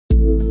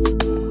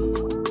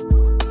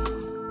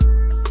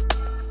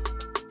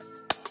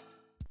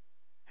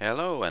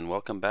and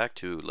welcome back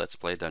to Let's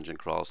Play Dungeon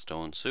Crawl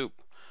Stone Soup.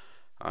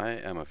 I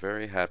am a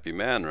very happy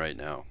man right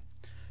now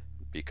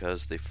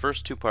because the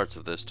first two parts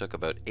of this took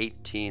about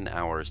 18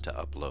 hours to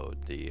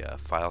upload. The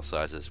file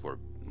sizes were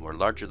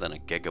larger than a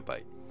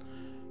gigabyte.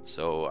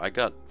 So I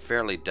got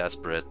fairly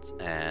desperate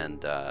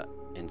and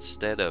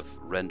instead of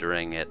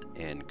rendering it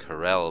in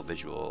Corel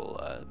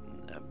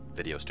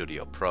Video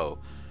Studio Pro,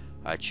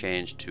 I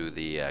changed to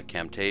the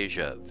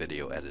Camtasia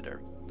video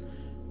editor.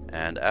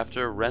 And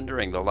after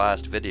rendering the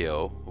last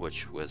video,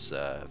 which was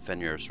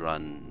Fenrir's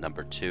Run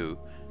number 2,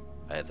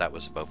 that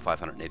was about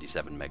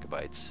 587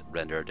 megabytes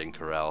rendered in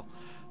Corel.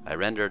 I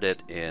rendered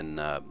it in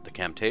the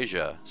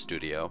Camtasia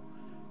studio,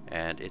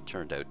 and it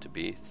turned out to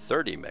be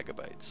 30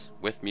 megabytes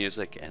with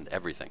music and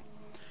everything.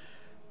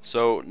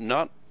 So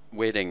not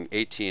waiting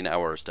 18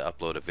 hours to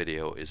upload a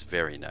video is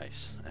very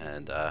nice,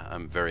 and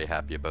I'm very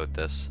happy about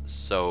this.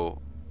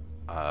 So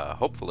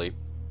hopefully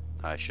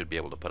I should be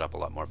able to put up a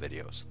lot more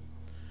videos.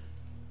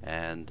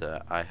 And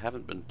I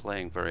haven't been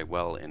playing very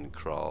well in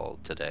Crawl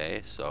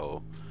today,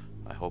 so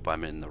I hope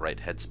I'm in the right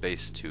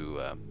headspace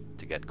to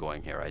get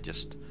going here. I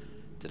just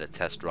did a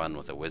test run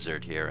with a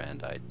wizard here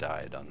and I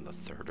died on the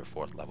 3rd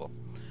or 4th level.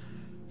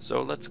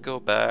 So let's go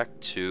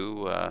back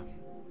to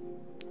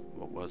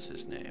what was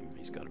his name?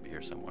 He's got to be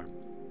here somewhere.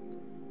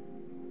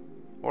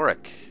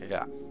 Oriq,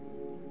 yeah.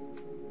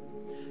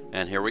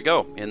 And here we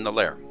go, in the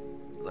lair.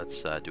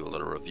 Let's do a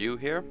little review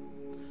here.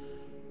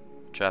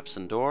 Traps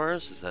and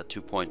Doors is at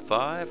 2.5.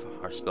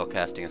 Our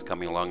spellcasting is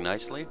coming along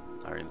nicely.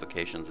 Our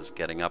invocations is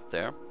getting up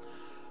there.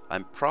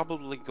 I'm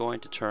probably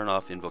going to turn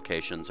off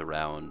invocations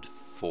around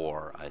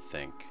 4, I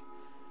think.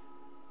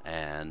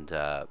 And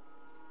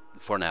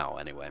for now,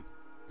 anyway.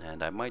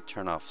 And I might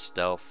turn off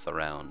stealth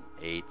around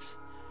 8.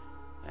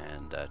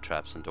 And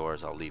Traps and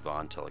Doors I'll leave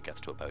on till it gets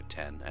to about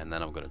 10. And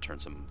then I'm going to turn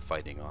some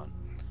fighting on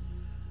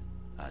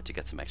to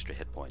get some extra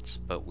hit points.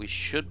 But we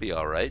should be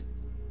alright.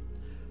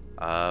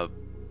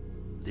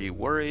 The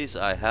worries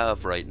I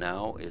have right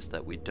now is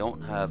that we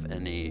don't have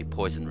any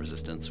poison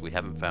resistance. We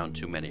haven't found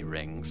too many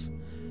rings,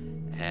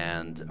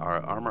 and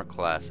our armor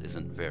class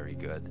isn't very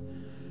good.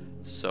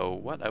 So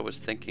what I was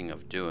thinking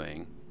of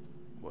doing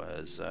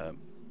was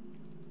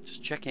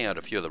just checking out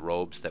a few of the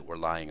robes that were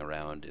lying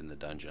around in the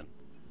dungeon.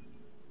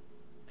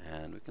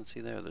 And we can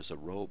see there's a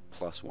robe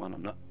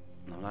 +1.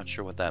 I'm not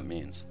sure what that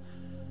means,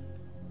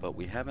 but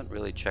we haven't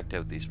really checked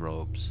out these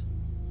robes.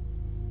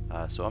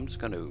 So I'm just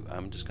going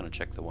to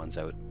check the ones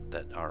out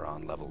that are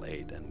on level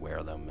 8 and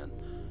wear them and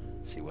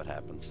see what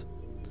happens.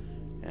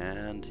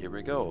 And here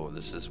we go.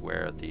 This is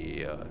where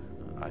the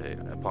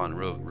upon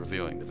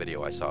reviewing the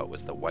video, I saw it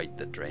was the white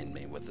that drained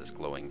me with this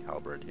glowing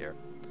halberd here.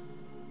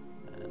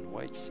 And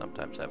whites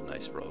sometimes have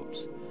nice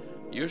robes.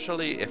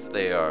 Usually, if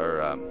they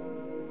are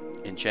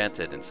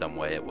enchanted in some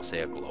way, it will say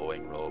a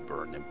glowing robe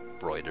or an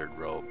embroidered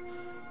robe.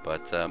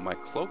 But my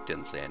cloak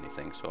didn't say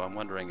anything, so I'm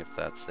wondering if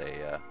that's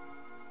a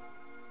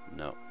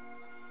no.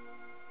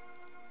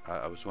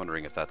 I was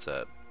wondering if that's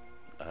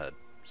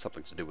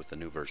something to do with the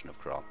new version of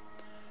Crawl.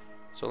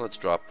 So let's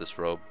drop this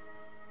robe,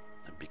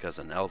 because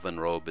an elven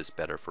robe is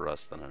better for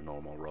us than a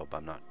normal robe.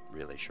 I'm not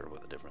really sure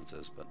what the difference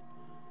is, but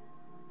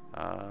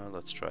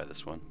let's try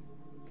this one.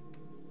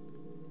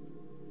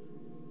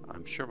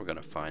 I'm sure we're going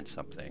to find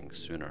something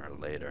sooner or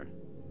later.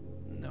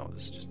 No,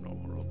 this is just a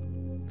normal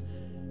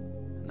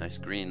robe. Nice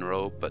green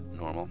robe, but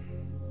normal.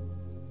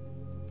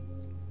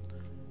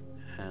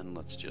 And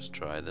let's just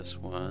try this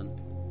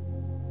one.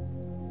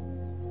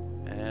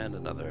 And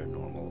another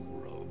normal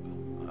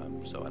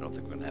robe. So I don't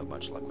think we're going to have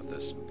much luck with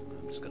this.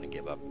 I'm just going to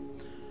give up.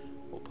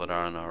 We'll put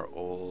on our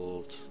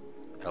old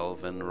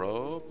elven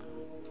robe.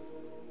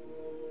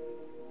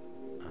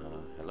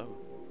 Hello.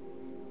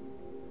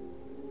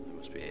 There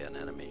must be an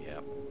enemy,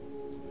 yeah.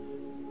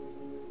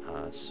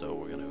 So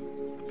we're going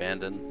to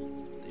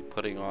abandon the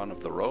putting on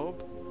of the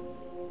robe,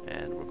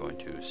 and we're going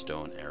to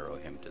stone arrow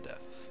him to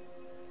death,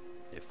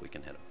 if we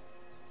can hit him.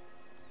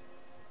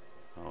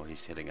 Oh,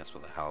 he's hitting us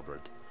with a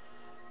halberd.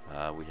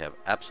 We have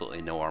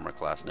absolutely no armor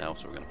class now,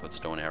 so we're going to put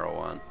stone arrow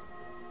on,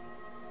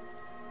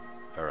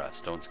 or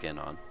stone skin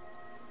on,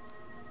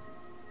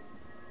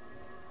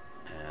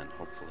 and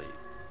hopefully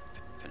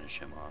finish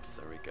him off.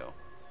 There we go.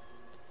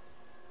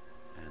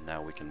 And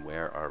now we can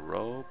wear our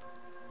robe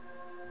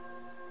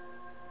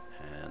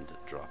and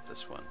drop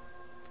this one.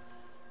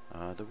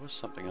 There was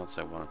something else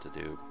I wanted to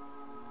do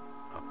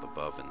up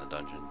above in the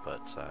dungeon,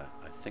 but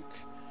I think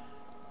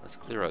let's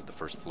clear out the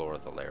first floor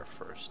of the lair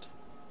first.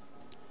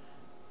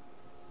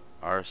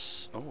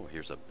 Oh,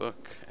 here's a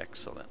book.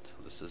 Excellent.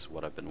 This is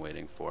what I've been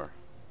waiting for.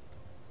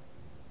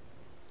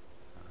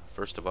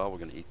 First of all, we're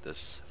going to eat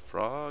this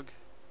frog.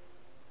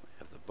 We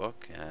have the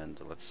book, and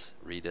let's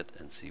read it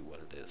and see what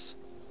it is.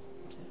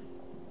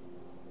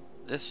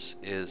 This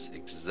is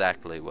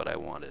exactly what I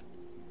wanted.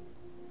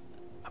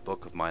 A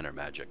book of minor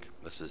magic.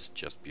 This is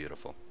just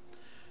beautiful.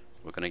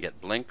 We're going to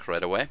get Blink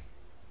right away.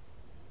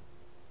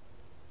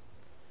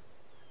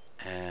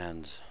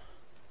 And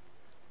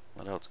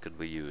what else could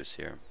we use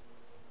here?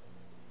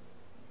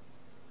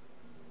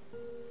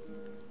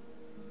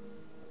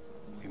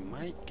 We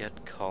might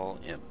get Call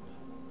Imp.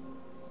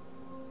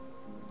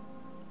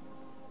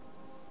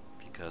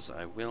 because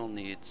I will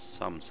need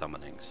some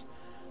summonings.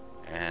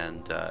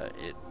 And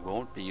it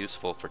won't be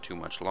useful for too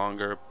much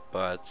longer,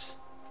 but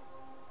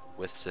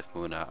with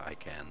Sifmuna I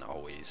can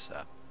always...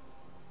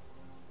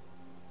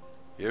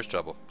 here's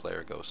trouble,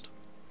 player ghost.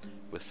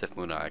 With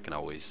Sifmuna I can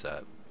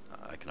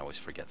always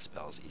forget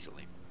spells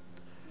easily.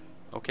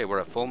 Okay, we're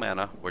at full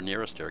mana, we're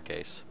near a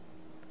staircase.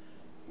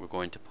 We're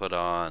going to put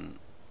on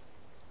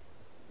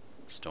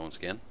Stone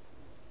Skin.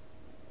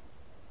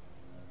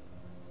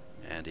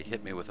 And he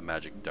hit me with a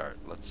magic dart.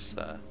 Let's,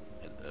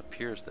 it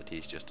appears that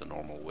he's just a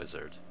normal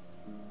wizard.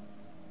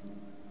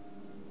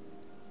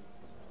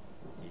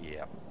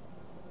 Yep.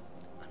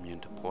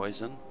 Immune to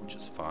poison, which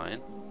is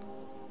fine.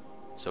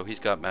 So he's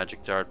got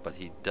magic dart, but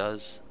he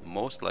does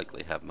most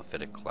likely have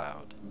Mephitic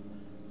Cloud,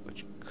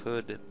 which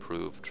could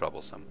prove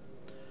troublesome.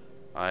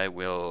 I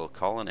will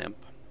call an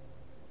imp,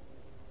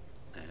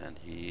 and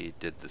he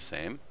did the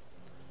same.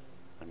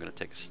 I'm going to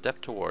take a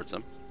step towards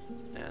him,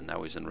 and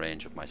now he's in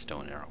range of my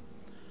stone arrow.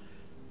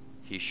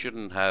 He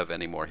shouldn't have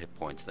any more hit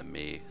points than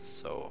me,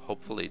 so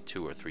hopefully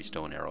 2 or 3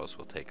 stone arrows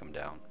will take him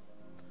down.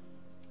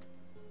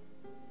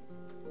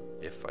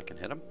 If I can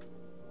hit him,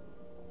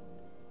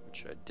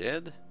 which I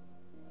did.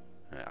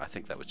 I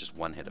think that was just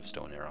 1 hit of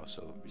stone arrow,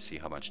 so you see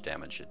how much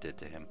damage it did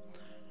to him.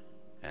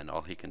 And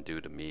all he can do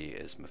to me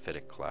is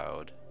Mephitic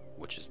Cloud,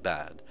 which is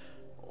bad,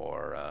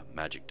 or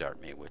Magic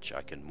Dart me, which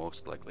I can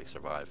most likely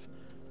survive.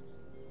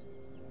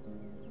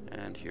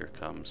 And here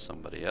comes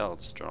somebody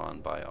else,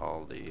 drawn by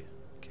all the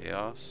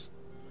chaos.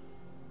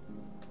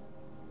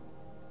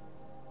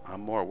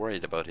 I'm more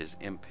worried about his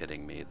imp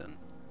hitting me than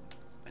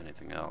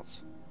anything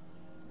else.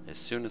 As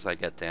soon as I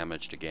get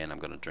damaged again, I'm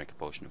going to drink a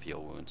potion of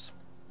heal wounds.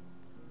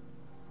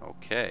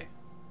 Okay.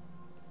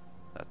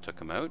 That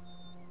took him out.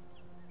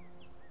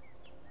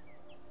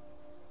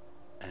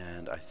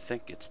 And I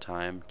think it's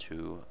time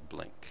to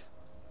blink.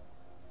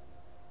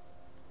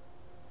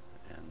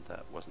 And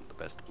that wasn't the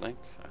best blink.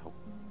 I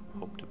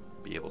hope to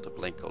be able to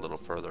blink a little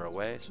further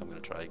away, so I'm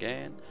going to try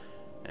again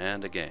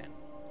and again.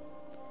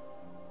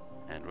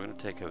 And we're going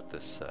to take out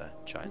this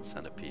giant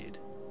centipede.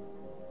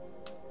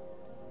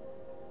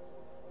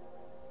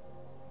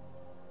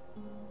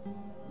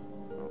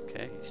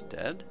 Okay, he's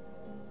dead.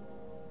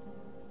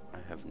 I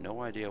have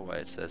no idea why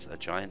it says a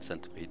giant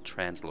centipede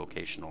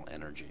translocational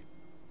energy.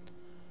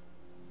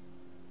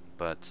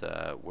 But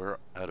we're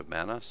out of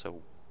mana,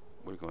 so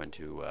we're going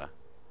to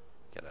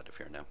get out of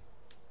here now.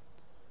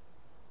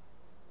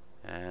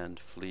 And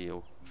flee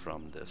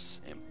from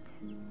this imp,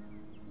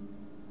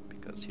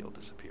 because he'll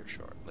disappear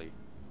shortly.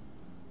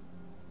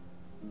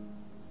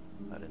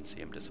 I didn't see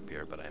him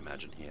disappear, but I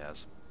imagine he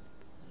has.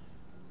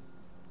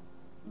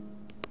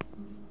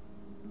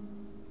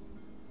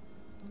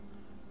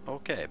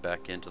 Okay,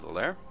 back into the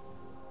lair.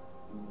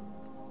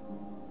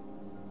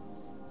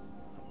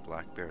 A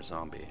black bear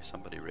zombie.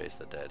 Somebody raised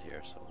the dead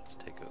here, so let's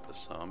take out the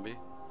zombie.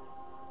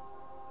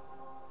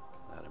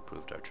 That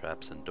improved our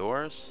traps and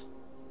doors.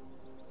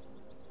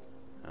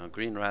 Now,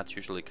 green rats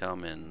usually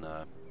come in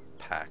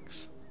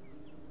packs,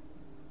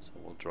 so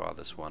we'll draw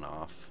this one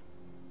off.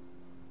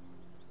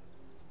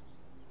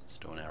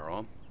 Stone arrow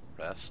him,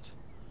 rest,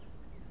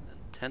 and then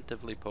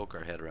tentatively poke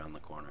our head around the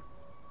corner.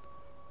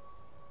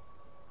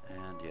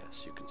 And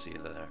yes, you can see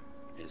there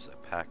is a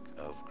pack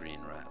of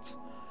green rats.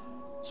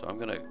 So I'm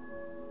going to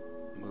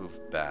move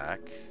back,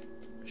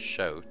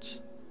 shout,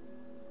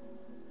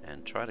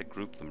 and try to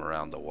group them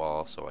around the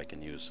wall so I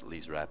can use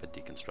Lee's rapid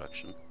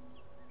deconstruction.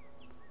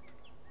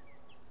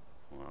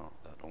 Well,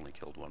 that only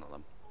killed one of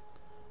them.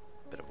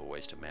 Bit of a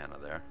waste of mana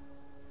there.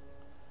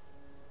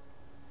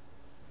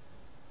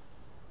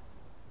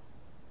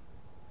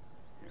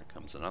 Here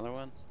comes another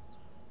one.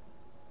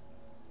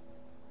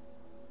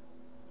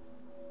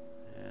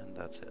 And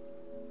that's it.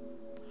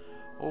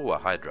 Oh, a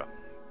Hydra.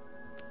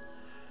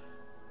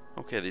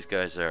 Okay, these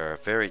guys are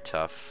very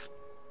tough.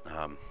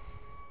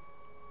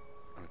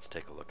 Let's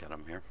take a look at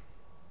them here.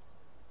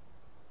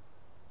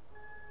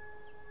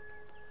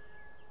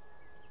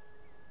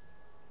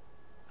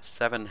 A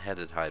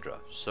 7-headed Hydra.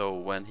 So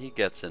when he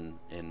gets in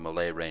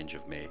melee range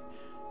of me,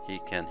 he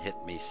can hit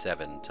me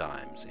 7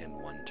 times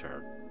in 1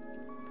 turn.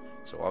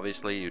 So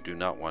obviously you do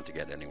not want to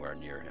get anywhere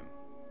near him.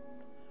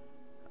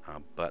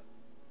 But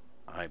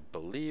I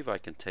believe I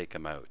can take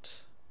him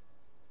out.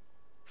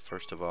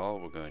 First of all,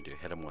 we're going to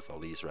hit him with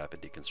Lee's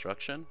rapid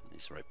deconstruction.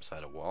 He's right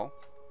beside a wall.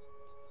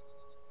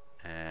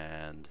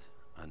 And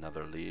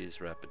another Lee's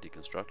rapid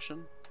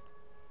deconstruction.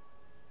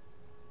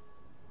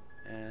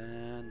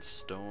 And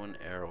stone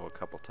arrow a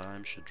couple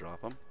times should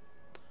drop him.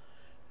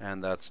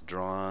 And that's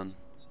drawn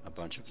a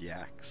bunch of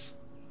yaks.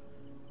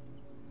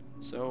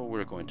 So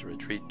we're going to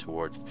retreat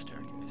towards the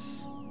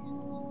staircase.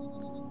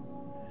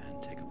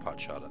 And take a pot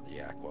shot at the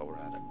yak while we're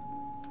at it.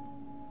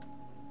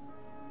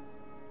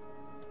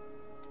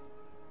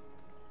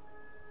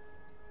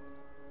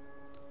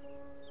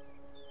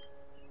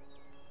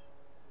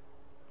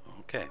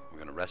 Okay, we're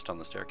going to rest on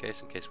the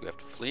staircase in case we have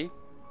to flee.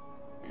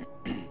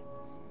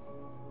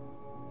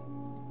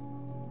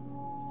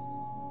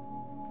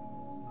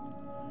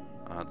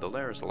 The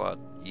lair is a lot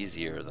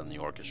easier than the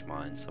Orcish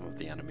mine. Some of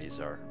the enemies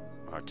are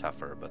are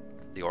tougher, but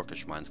the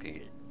orcish mines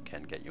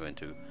can get you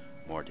into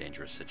more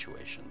dangerous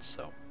situations,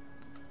 so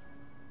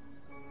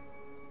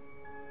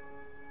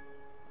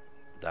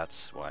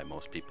that's why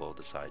most people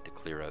decide to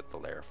clear out the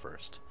lair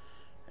first.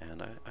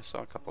 And I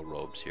saw a couple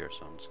robes here,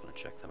 so I'm just going to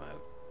check them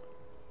out.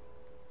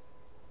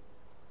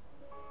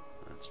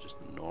 That's just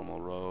a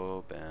normal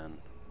robe, and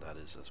that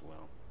is as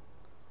well.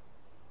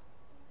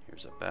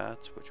 Here's a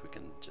bat, which we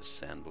can just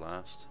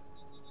sandblast.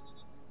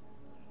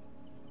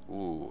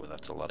 Ooh,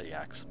 that's a lot of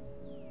yaks.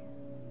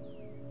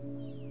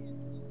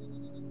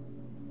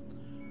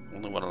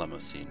 Only one of them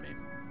has seen me.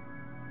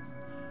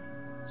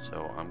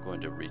 So I'm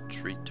going to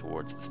retreat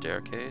towards the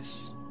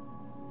staircase.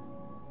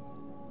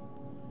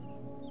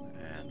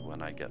 And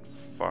when I get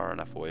far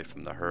enough away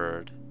from the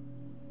herd,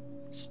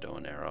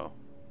 stone arrow.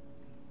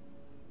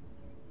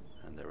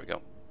 And there we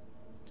go.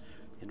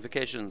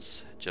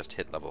 Invocations just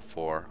hit level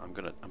 4. I'm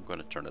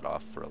gonna turn it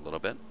off for a little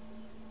bit.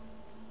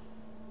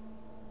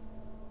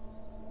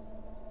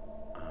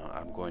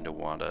 I'm going to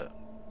want to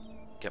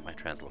get my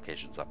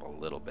translocations up a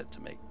little bit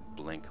to make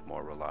blink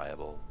more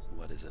reliable.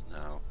 What is it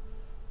now?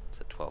 It's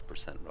at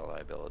 12%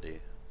 reliability,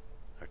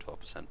 or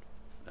 12%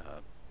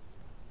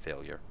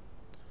 failure.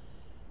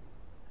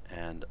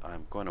 And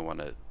I'm going to want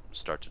to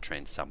start to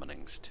train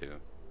summonings too.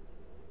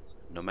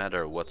 No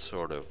matter what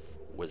sort of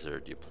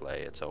wizard you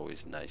play, it's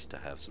always nice to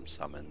have some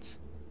summons.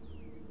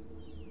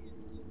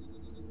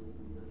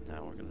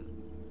 Now we're going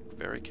to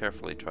very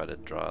carefully try to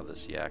draw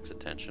this yak's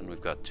attention.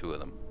 We've got 2 of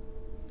them.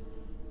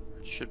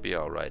 It should be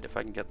alright. If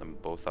I can get them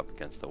both up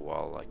against the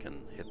wall, I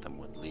can hit them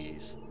with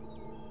lees.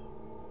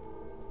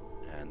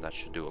 And that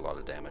should do a lot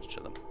of damage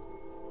to them.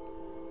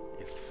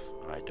 If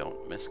I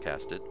don't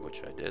miscast it,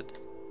 which I did.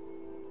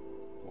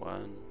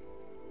 1,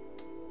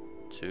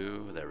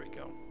 2, there we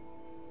go.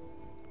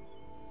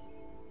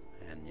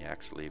 And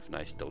yaks leave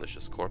nice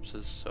delicious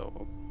corpses, so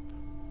we're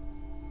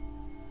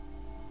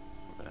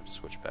going to have to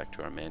switch back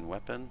to our main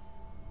weapon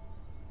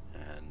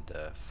and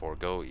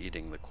forego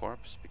eating the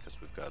corpse because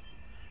we've got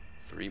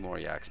 3 more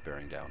yaks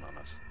bearing down on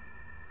us.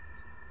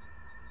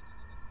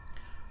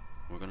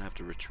 We're going to have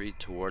to retreat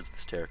towards the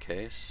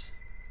staircase.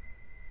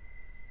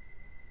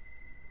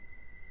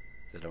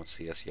 They don't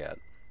see us yet.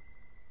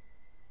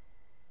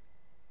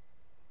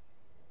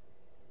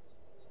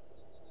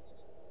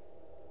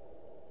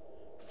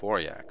 Four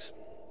yaks.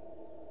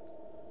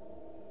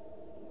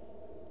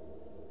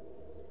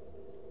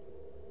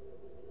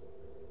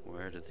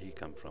 Where did he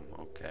come from?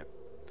 Okay.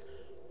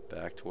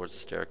 Back towards the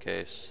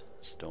staircase.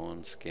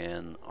 Stone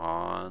skin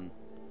on.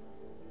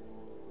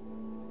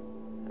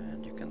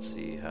 And you can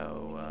see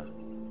how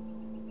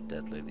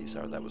deadly these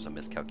are. That was a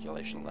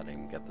miscalculation letting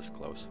him get this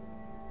close.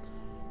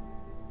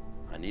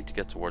 I need to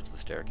get towards the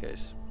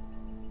staircase.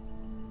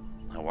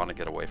 I want to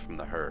get away from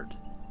the herd.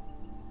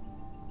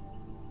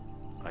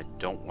 I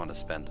don't want to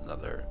spend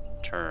another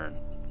turn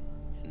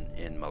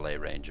in melee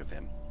range of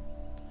him.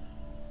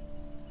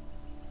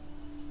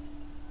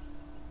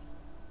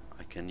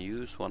 I can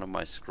use one of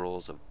my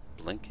scrolls of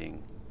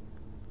blinking.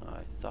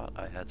 I thought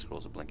I had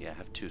scrolls of blinking. I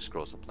have 2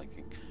 scrolls of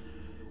blinking.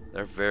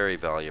 They're very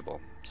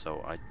valuable,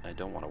 so I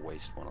don't want to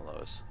waste one of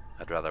those.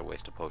 I'd rather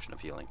waste a potion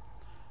of healing.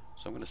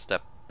 So I'm going to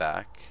step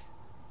back.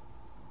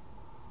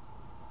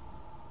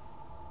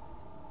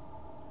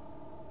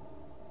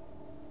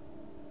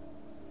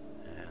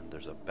 And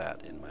there's a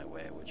bat in my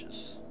way, which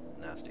is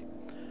nasty.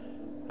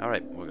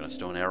 Alright, we're going to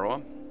stone arrow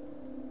him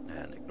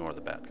and ignore the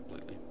bat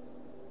completely.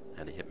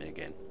 And he hit me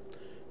again.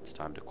 It's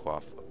time to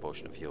quaff a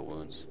potion of heal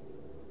wounds.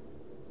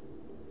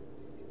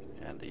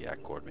 And the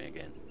yak gored me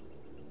again.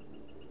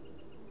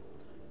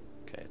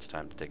 Okay, it's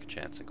time to take a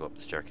chance and go up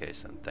the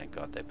staircase, and thank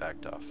God they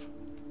backed off.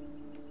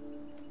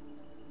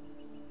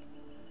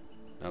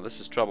 Now this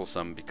is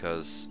troublesome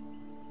because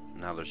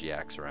now there's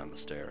yaks around the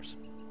stairs.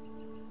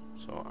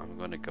 So I'm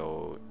going to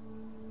go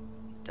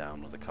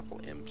down with a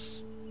couple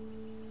imps.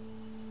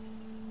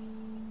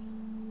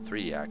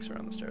 3 yaks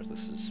around the stairs.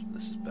 This is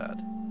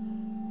bad.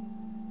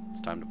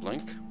 It's time to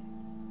blink,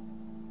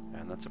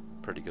 and that's a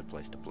pretty good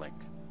place to blink.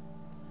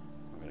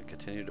 We're going to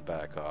continue to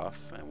back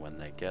off, and when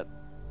they get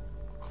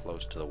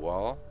close to the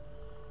wall,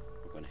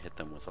 we're going to hit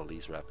them with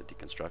Elise Rapid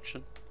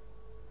Deconstruction.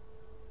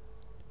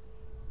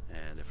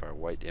 And if our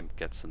white imp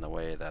gets in the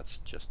way, that's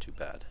just too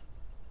bad.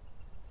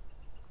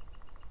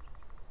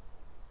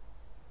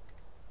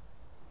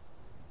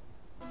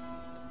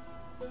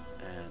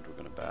 And we're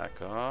going to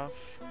back off.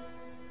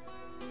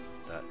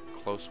 That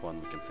close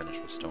one we can finish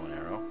with Stone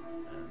Arrow,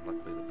 and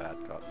luckily the bat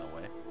got in the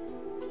way.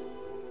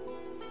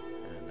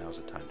 And now's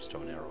the time to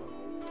Stone Arrow him.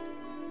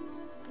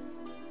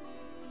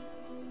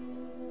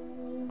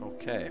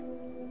 Okay,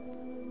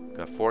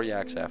 got 4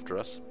 yaks after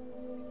us,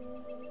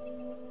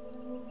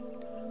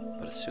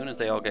 but as soon as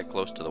they all get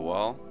close to the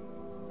wall,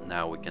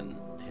 now we can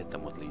hit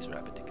them with Lee's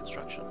Rapid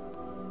Deconstruction,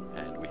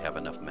 and we have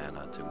enough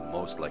mana to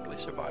most likely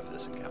survive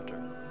this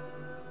encounter.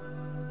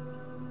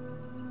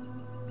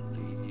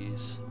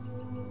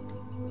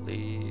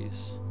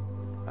 Please.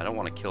 I don't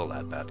want to kill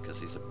that bat because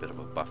he's a bit of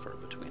a buffer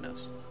between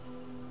us.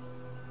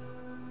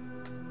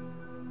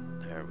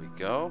 There we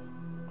go,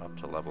 up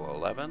to level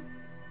 11.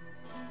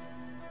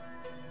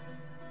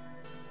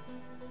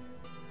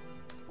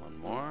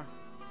 more.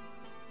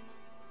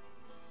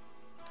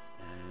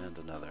 And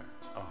another.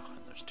 Oh, and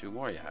there's 2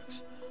 more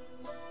yaks.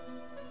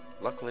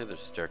 Luckily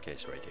there's a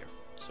staircase right here.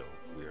 So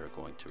we are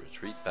going to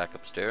retreat back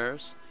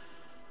upstairs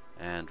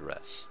and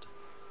rest.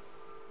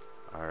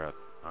 Our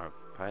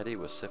piety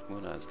with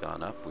Sifmuna has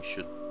gone up. We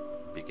should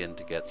begin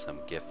to get some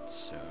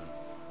gifts soon.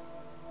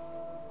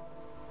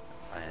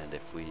 And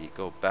if we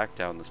go back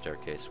down the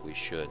staircase, we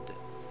should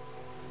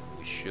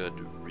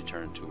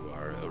return to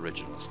our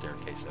original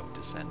staircase of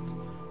descent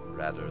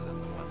rather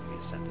than the one we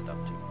ascended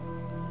up to.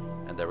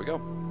 And there we go.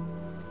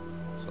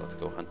 So let's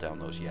go hunt down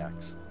those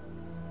yaks.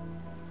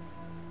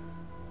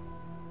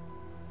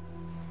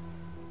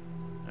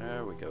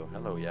 There we go.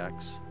 Hello,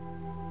 yaks.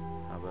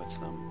 How about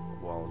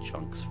some wall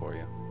chunks for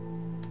you?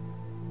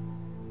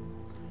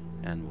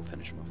 And we'll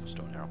finish them off with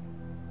stone arrow.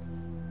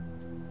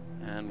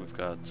 And we've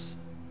got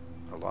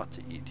a lot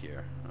to eat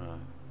here,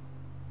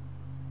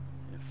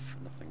 if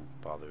nothing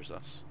bothers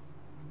us.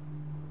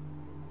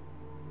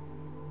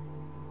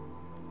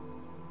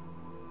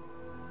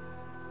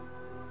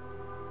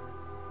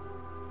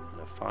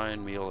 And a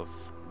fine meal of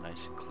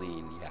nice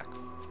clean yak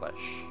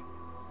flesh.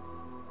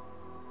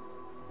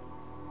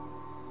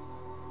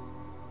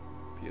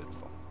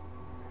 Beautiful.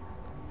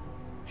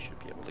 We should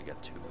be able to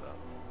get to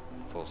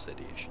full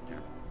satiation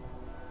here.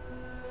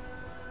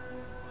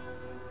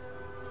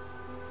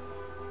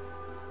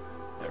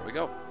 There we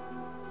go.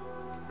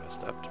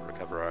 Rest up to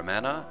recover our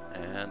mana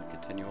and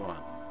continue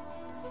on.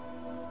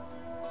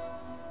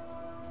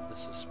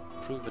 This has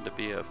proven to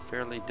be a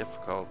fairly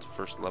difficult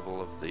first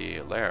level of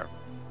the Lair.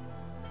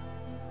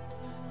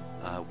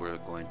 We're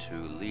going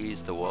to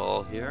lease the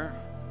wall here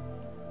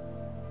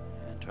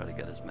and try to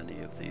get as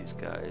many of these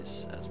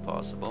guys as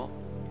possible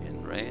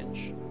in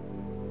range.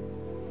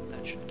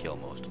 That should kill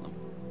most of them.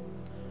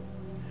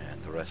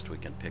 And the rest we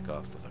can pick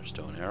off with our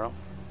stone arrow.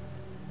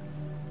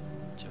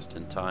 Just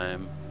in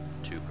time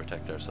to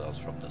protect ourselves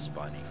from the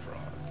spiny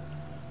frog.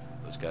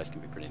 Those guys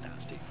can be pretty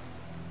nasty.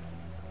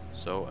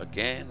 So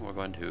again, we're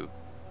going to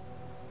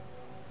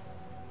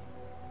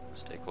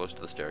stay close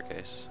to the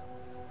staircase.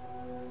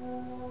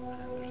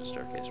 And there's a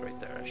staircase right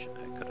there.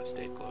 I could have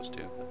stayed close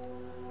to, but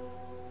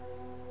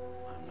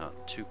I'm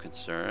not too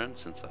concerned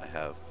since I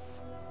have.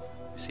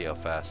 You see how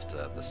fast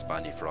the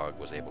spiny frog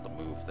was able to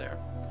move there.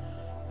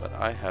 But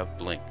I have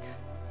blink,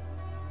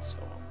 so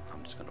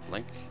I'm just going to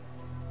blink.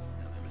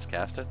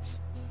 Cast it.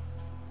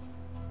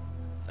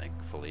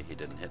 Thankfully he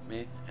didn't hit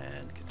me,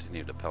 and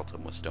continue to pelt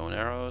him with stone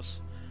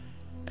arrows,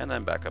 and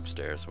then back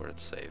upstairs where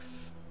it's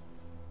safe.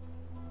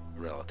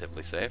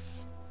 Relatively safe.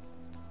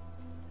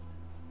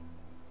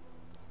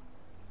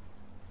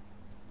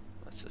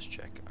 Let's just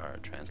check our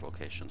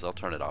translocations. I'll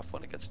turn it off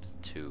when it gets to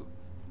 2,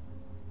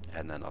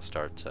 and then I'll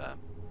start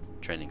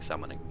training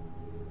summoning.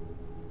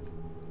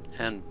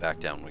 And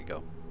back down we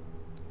go.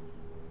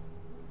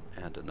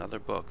 And another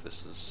book.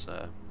 This is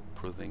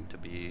proving to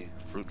be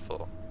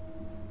fruitful.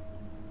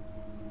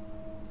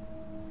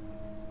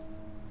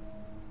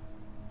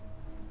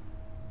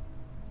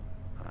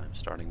 I'm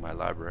starting my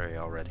library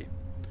already.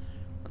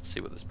 Let's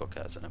see what this book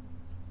has in it.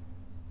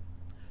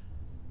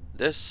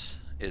 This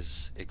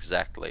is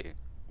exactly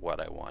what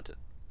I wanted.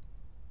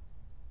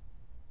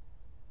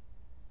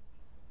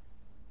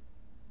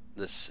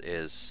 This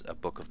is a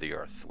Book of the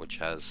Earth, which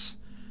has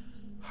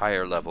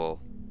higher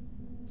level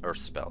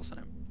earth spells in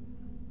it.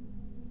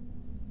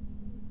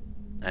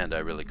 And I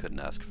really couldn't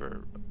ask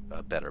for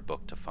a better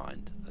book to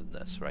find than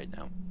this right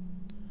now.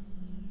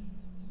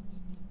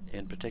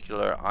 In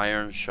particular,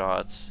 Iron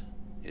Shot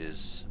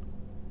is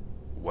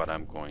what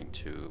I'm going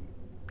to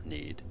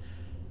need,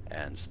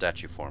 and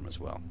Statue Form as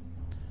well.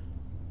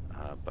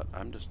 But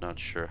I'm just not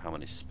sure how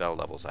many spell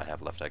levels I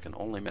have left. I can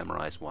only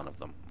memorize one of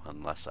them,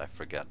 unless I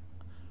forget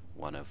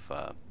one of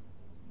the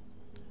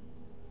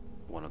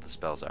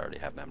spells I already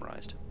have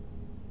memorized.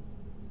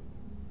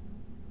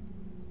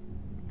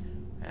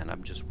 And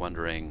I'm just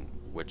wondering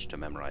which to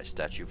memorize,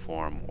 Statue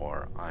Form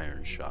or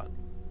Iron Shot.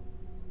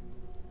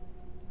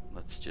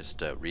 Let's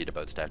just read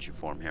about Statue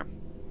Form here.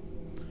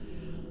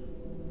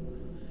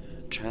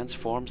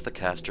 Transforms the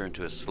caster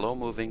into a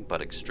slow-moving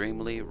but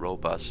extremely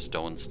robust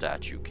stone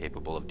statue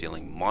capable of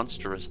dealing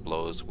monstrous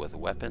blows with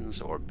weapons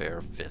or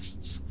bare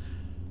fists.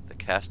 The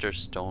caster's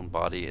stone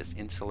body is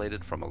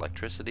insulated from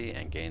electricity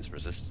and gains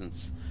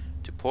resistance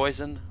to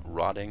poison,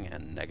 rotting,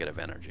 and negative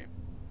energy.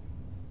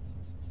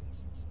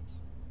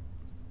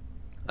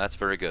 That's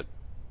very good.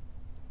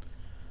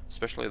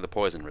 Especially the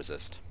poison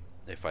resist.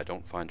 If I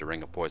don't find a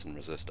ring of poison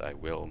resist, I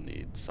will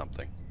need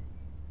something.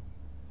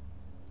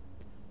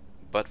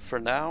 But for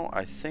now,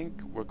 I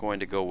think we're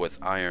going to go with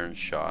Iron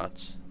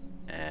Shot,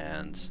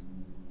 and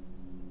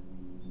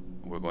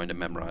we're going to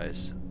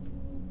memorize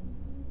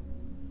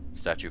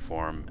Statue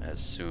Form as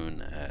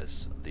soon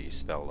as the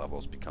spell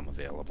levels become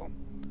available.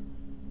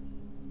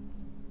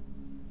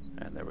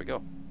 And there we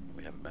go.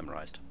 We have it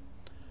memorized.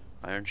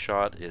 Iron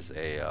Shot is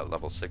a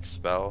level 6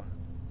 spell.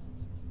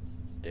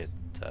 It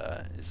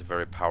is a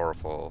very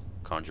powerful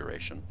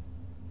conjuration.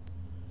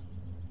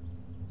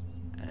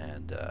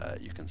 And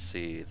you can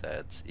see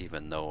that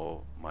even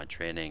though my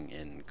training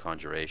in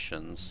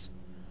conjurations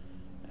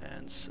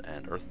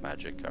and earth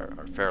magic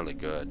are fairly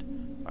good,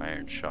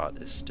 Iron Shot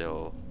is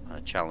still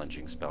a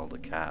challenging spell to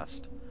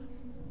cast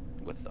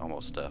with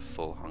almost a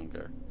full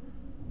hunger.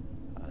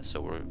 So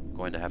we're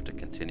going to have to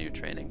continue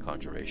training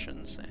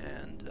conjurations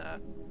and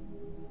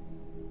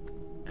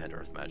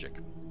earth magic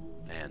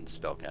and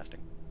spell casting.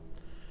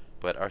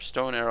 But our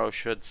stone arrow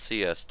should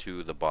see us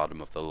to the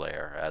bottom of the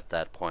lair. At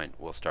that point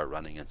we'll start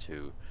running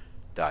into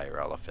dire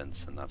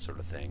elephants and that sort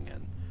of thing,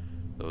 and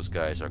those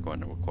guys are going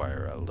to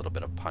require a little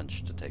bit of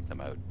punch to take them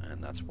out,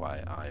 and that's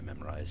why I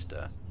memorized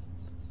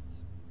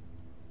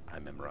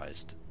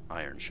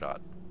Iron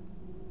Shot.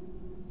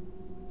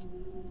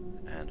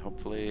 And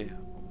hopefully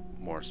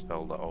more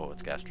spell. Oh,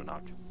 it's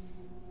Gastronoc.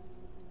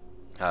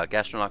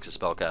 Gastronoc's a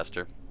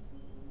spellcaster.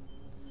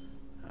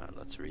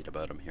 Let's read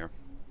about him here.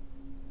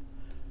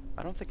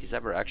 I don't think he's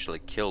ever actually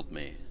killed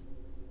me.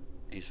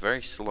 He's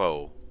very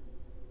slow.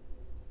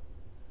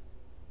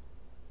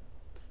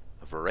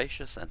 A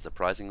voracious and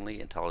surprisingly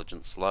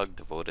intelligent slug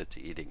devoted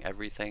to eating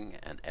everything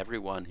and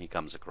everyone he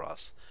comes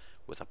across,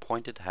 with a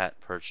pointed hat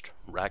perched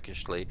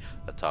rakishly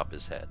atop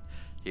his head.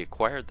 He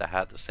acquired the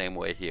hat the same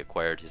way he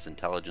acquired his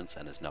intelligence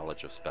and his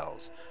knowledge of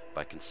spells,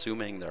 by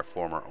consuming their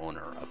former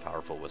owner, a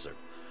powerful wizard.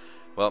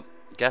 Well,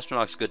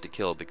 Gastronoc's good to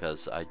kill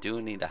because I do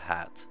need a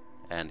hat,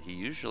 and he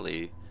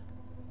usually,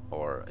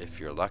 or if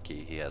you're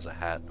lucky, he has a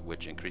hat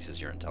which increases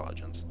your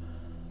intelligence.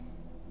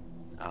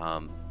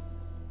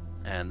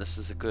 And this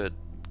is a good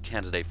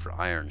candidate for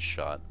Iron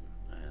Shot,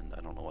 and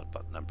I don't know what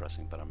button I'm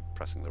pressing, but I'm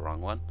pressing the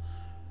wrong one.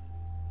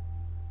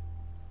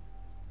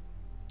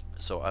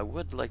 So I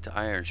would like to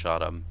Iron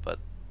Shot him, but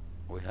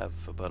we have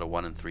about a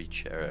 1 in 3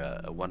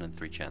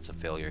 chance of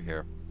failure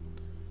here.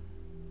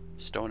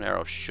 Stone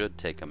Arrow should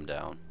take him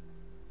down,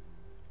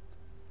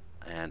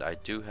 and I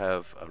do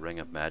have a Ring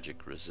of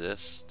Magic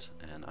Resist,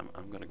 and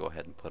I'm going to go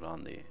ahead and put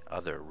on the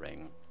other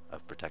Ring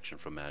of Protection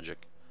from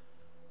Magic.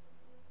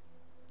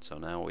 So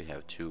now we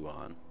have 2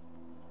 on,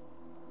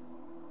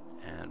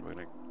 and we're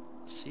going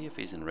to see if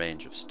he's in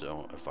range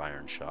of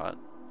Iron Shot,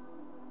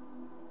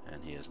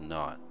 and he is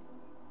not.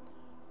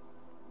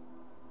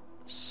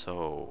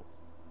 So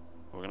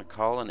we're going to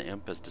call an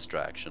imp as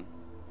distraction,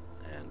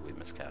 and we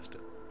miscast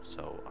it.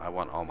 So I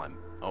want all my...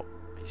 Oh,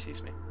 he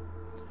sees me.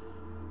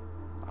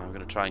 I'm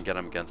going to try and get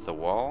him against the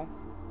wall.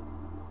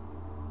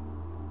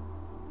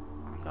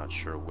 I'm not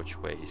sure which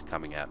way he's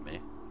coming at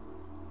me.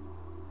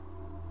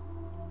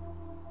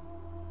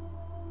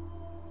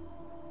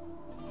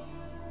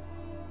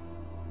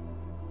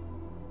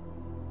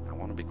 I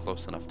want to be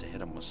close enough to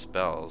hit him with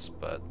spells,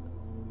 but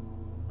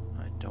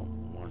I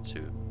don't want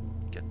to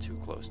get too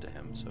close to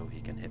him so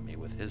he can hit me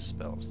with his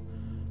spells.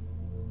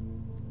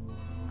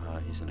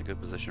 He's in a good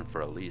position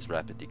for Lee's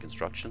rapid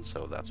deconstruction,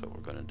 so that's what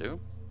we're going to do.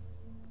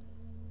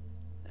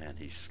 And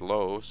he's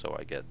slow, so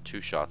I get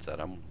 2 shots at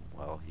him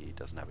while he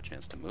doesn't have a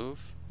chance to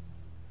move.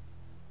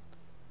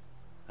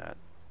 That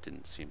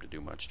didn't seem to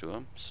do much to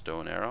him.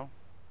 Stone Arrow.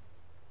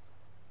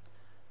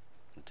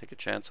 I'm going to take a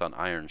chance on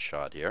Iron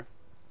Shot here.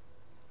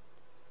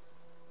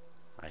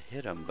 I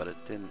hit him, but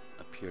it didn't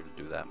appear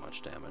to do that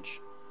much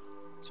damage.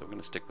 So we're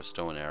going to stick with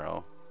Stone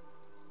Arrow.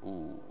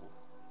 Ooh.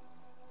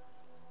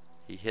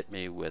 He hit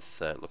me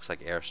with, looks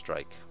like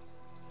Airstrike,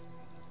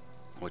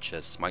 which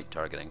has smite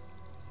targeting.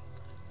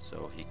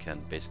 So he can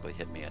basically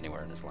hit me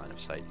anywhere in his line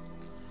of sight.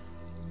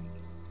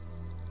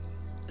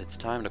 It's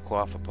time to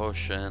quaff a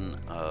potion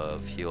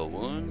of heal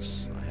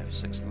wounds. I have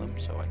 6 of them,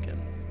 so I can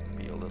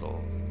be a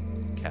little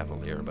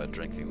cavalier about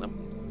drinking them.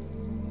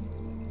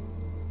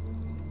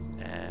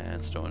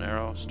 And Stone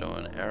Arrow,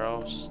 Stone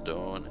Arrow,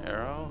 Stone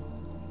Arrow.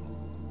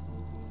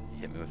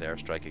 Hit me with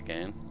Airstrike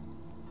again,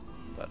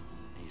 but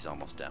he's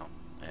almost down.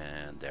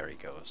 And there he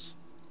goes.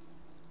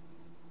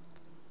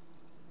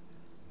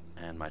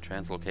 And my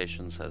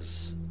translocations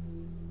has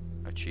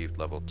achieved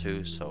level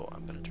 2, so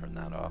I'm going to turn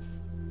that off.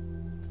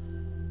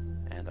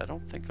 And I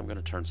don't think I'm going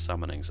to turn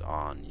summonings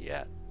on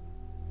yet.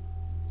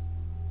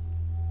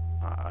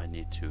 I'm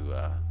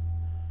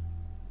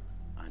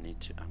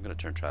going to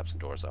turn traps and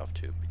doors off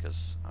too,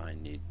 because I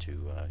need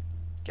to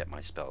get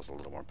my spells a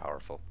little more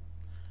powerful.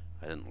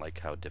 I don't like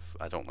how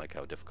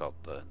difficult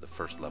the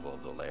first level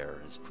of the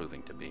lair is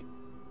proving to be.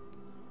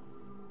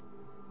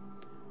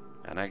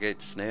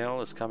 Anagate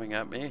Snail is coming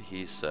at me.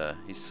 He's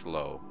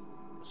slow,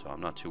 so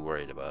I'm not too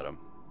worried about him.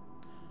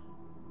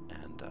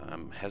 And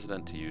I'm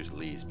hesitant to use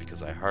Lee's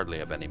because I hardly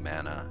have any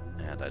mana,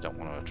 and I don't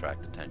want to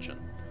attract attention.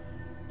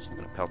 So I'm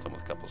going to pelt him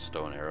with a couple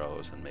stone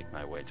arrows and make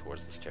my way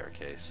towards the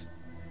staircase.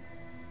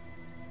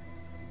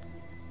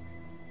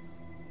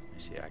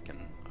 You see, I can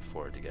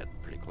afford to get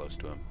pretty close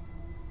to him.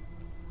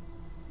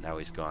 Now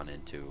he's gone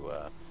into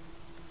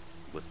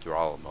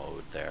withdrawal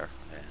mode there,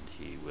 and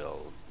he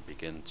will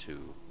begin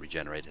to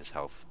regenerate his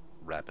health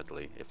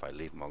rapidly if I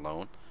leave him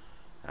alone.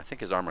 I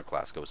think his armor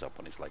class goes up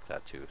when he's like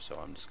that too, so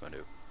I'm going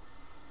to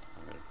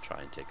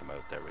try and take him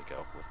out. There we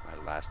go, with my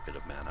last bit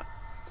of mana.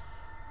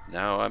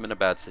 Now I'm in a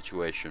bad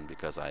situation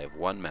because I have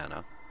 1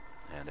 mana,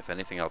 and if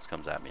anything else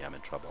comes at me, I'm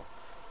in trouble.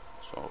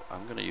 So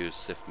I'm going to use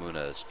Sif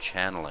Muna's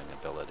channeling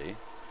ability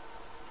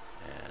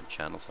and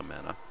channel some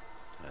mana,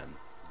 and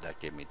that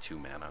gave me 2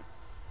 mana,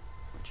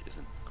 which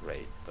isn't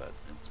great, but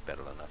it's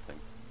better than nothing.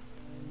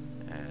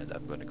 And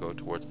I'm going to go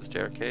towards the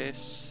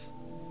staircase,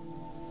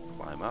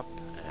 climb up,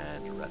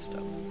 and rest up,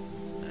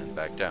 and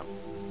back down.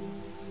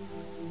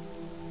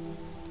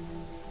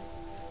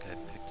 Okay,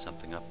 picked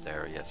something up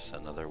there. Yes,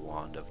 another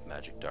wand of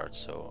magic darts,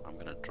 so I'm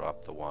going to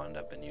drop the wand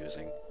I've been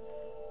using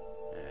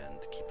and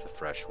keep the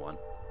fresh one.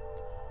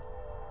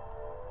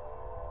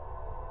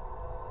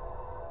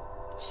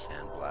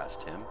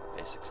 Sandblast him.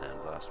 Basic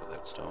sandblast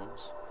without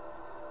stones.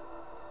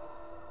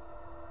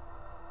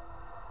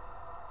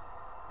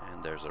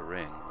 And there's a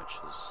ring, which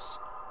is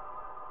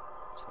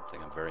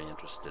something I'm very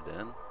interested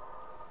in.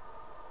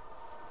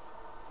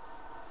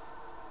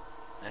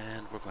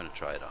 And we're going to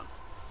try it on.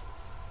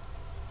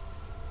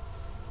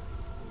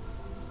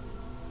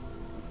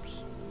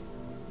 Oops.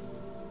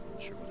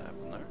 Not sure what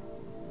happened there.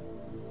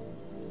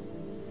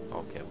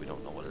 Okay, we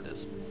don't know what it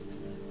is.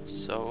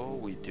 So,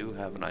 we do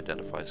have an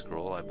identify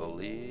scroll, I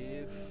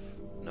believe.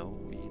 No,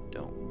 we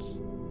don't.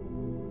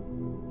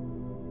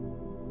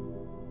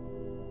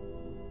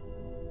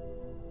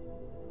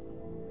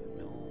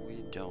 No, we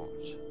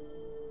don't.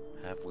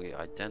 Have we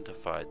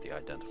identified the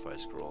identify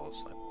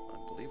scrolls? I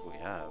believe we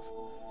have.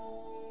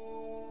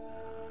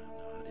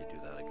 Now, how do you do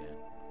that again?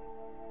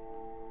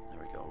 There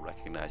we go.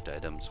 Recognized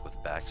items with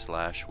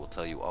 / will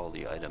tell you all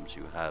the items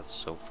you have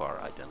so far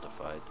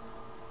identified.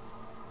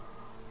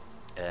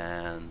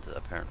 And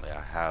apparently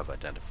I have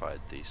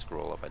identified the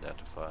scroll of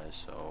identify,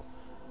 so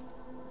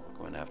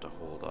we're going to have to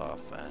hold off,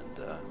 and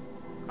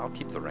I'll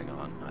keep the ring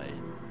on. I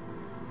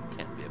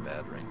can't be a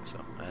bad ring, so.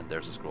 And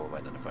there's a scroll of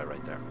identify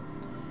right there.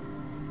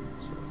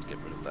 So let's get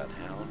rid of that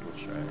hound,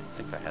 which I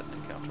think I had an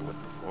encounter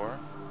with before,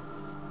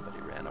 but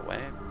he ran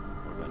away.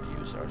 We're going to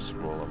use our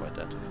scroll of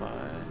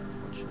identify,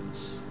 which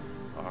is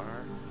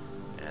R,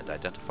 and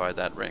identify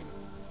that ring.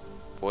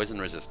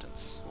 Poison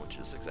resistance, which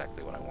is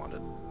exactly what I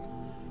wanted.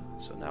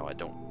 So now I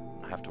don't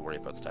have to worry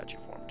about statue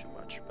form too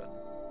much, but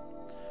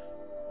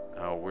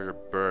we're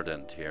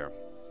burdened here.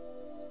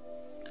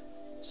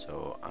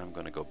 So I'm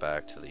going to go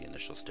back to the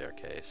initial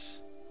staircase,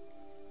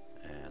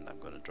 and I'm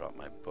going to drop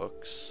my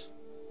books.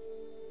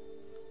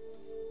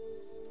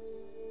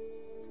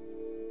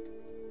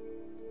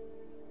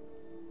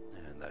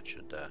 And that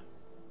should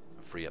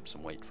free up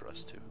some weight for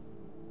us to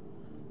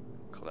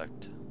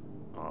collect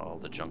all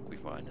the junk we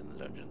find in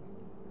the dungeon.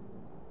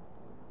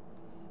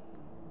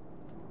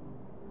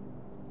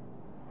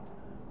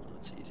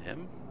 Let's eat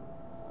him.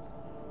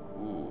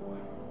 Ooh.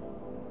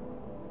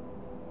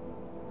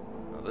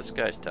 Well, this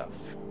guy's tough.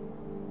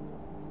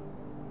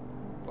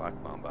 Black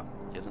Mamba.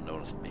 He hasn't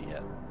noticed me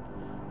yet.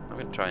 I'm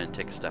going to try and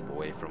take a step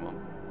away from him.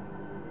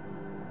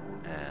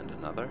 And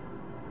another.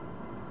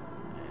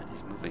 And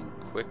he's moving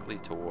quickly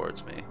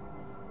towards me.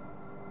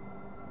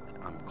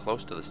 I'm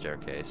close to the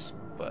staircase,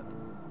 but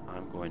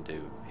I'm going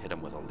to hit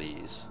him with a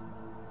Lees.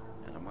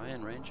 And am I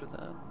in range of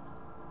that?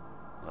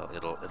 Well,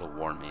 it'll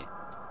warn me.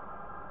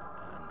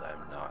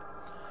 I'm not.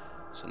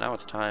 So now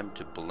it's time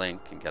to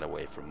blink and get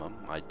away from him.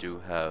 I do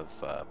have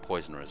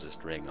poison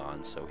resist ring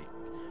on, so he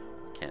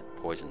can't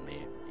poison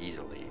me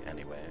easily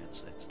anyway.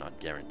 It's not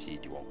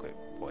guaranteed you won't get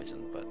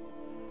poisoned, but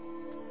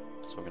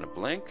so we're gonna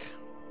blink,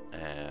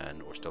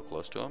 and we're still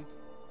close to him.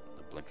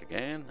 Blink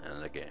again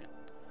and again,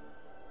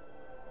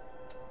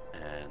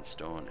 and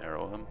stone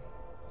arrow him.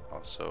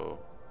 Also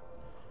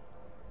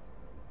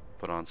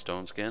put on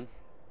stone skin.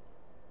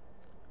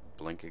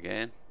 Blink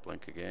again,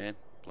 blink again.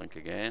 Blink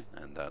again,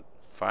 and that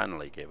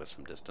finally gave us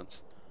some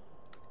distance.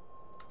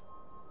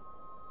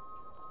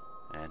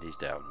 And he's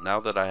down. Now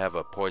that I have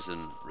a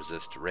poison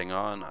resist ring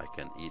on, I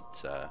can eat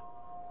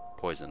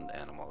poisoned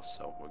animals,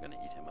 so we're going to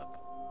eat him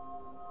up.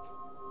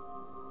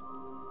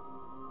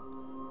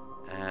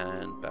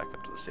 And back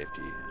up to the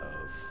safety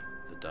of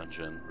the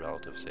dungeon,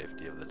 relative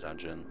safety of the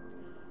dungeon,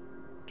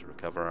 to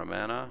recover our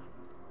mana.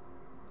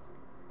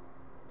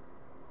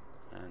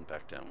 And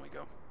back down we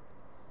go.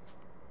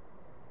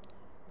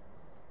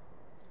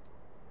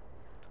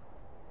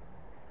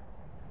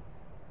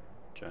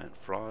 Giant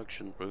frog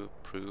shouldn't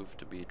prove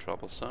to be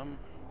troublesome,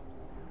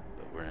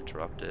 but we're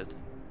interrupted.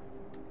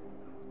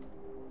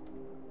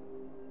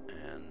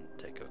 And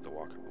take out the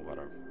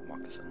water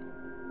moccasin.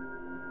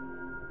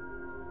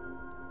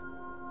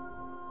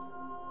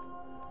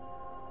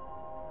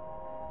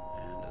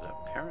 And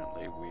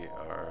apparently we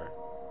are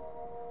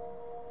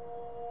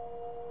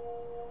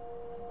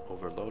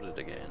overloaded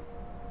again.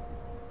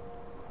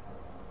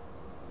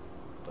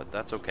 But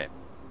that's okay,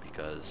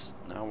 because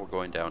now we're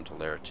going down to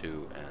Lair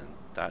 2, and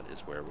that is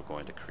where we're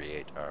going to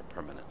create our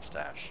permanent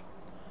stash.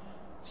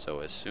 So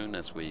as soon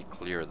as we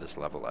clear this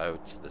level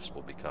out, this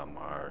will become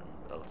our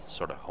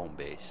sort of home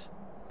base.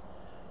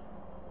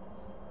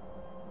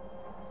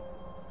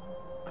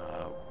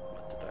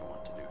 What did I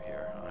want to do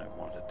here? I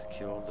wanted to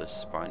kill this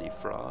spiny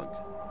frog,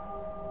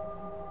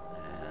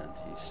 and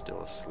he's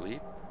still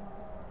asleep.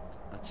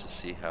 Let's just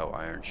see how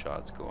Iron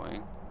Shot's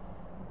going.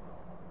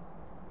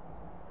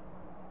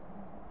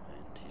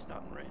 And he's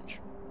not in range.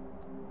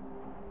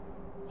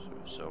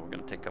 So we're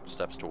going to take a couple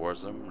steps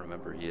towards him.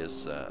 Remember, he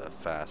is a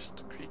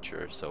fast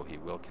creature, so he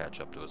will catch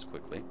up to us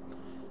quickly.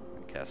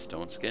 Cast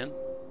Stone Skin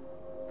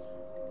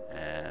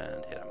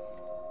and hit him.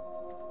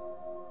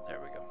 There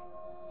we go.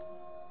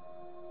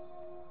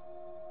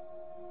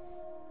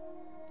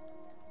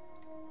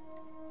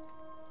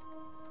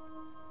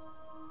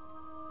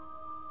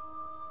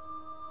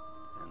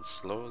 And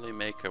slowly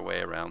make our way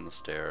around the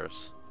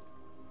stairs,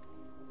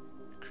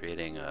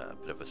 creating a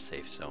bit of a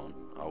safe zone.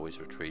 Always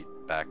retreat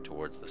back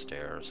towards the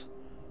stairs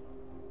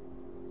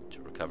to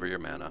recover your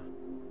mana.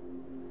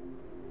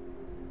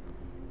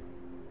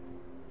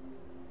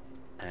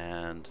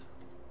 And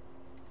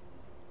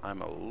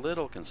I'm a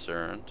little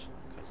concerned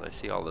because I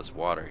see all this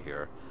water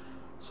here,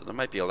 so there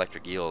might be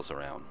electric eels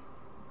around.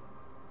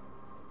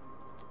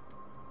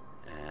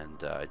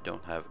 And I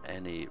don't have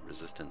any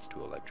resistance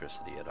to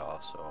electricity at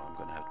all, so I'm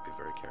going to have to be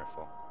very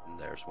careful. And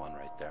there's one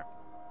right there.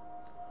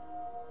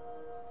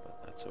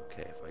 But that's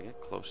okay. If I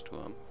get close to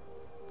him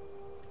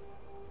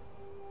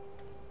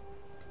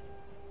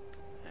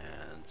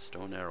and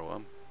stone arrow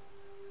him,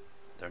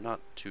 they're not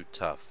too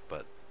tough,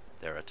 but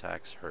their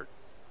attacks hurt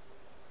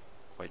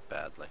quite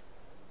badly.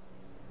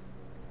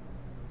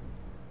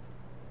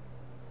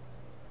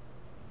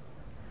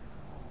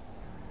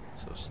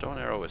 So stone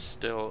arrow is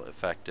still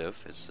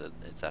effective.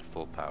 It's at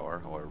full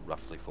power, or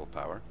roughly full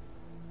power.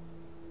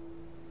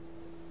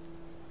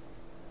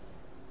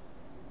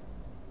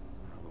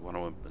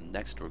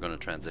 Next we're going to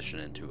transition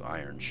into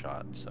iron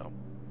shot, so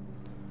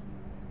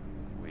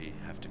we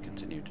have to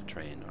continue to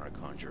train our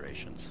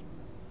conjurations.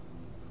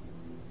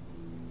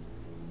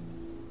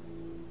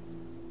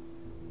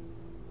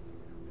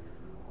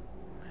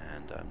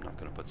 And I'm not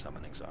going to put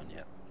summonings on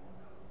yet.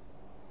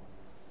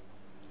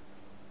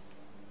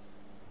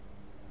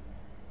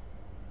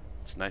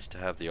 It's nice to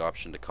have the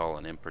option to call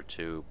an imp or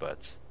two,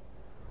 but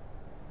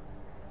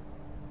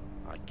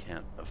I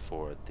can't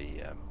afford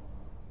the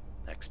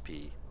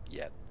XP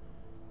yet.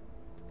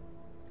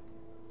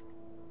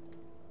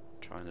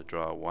 Trying to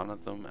draw one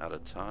of them at a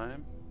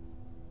time.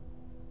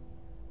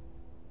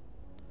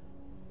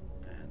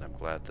 And I'm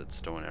glad that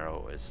Stone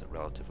Arrow is a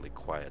relatively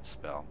quiet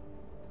spell,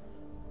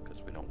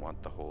 because we don't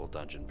want the whole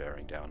dungeon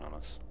bearing down on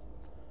us.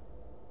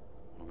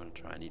 I'm going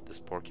to try and eat this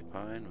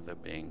porcupine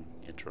without being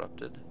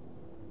interrupted.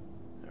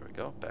 There we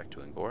go, back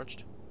to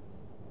engorged.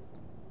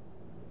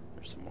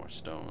 There's some more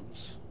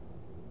stones.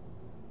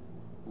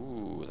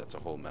 Ooh, that's a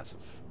whole mess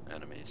of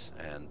enemies.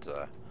 And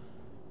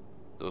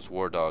those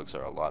war dogs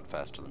are a lot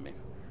faster than me.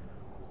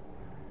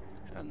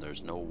 And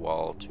there's no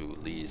wall to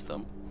lease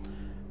them.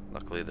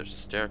 Luckily there's a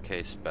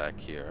staircase back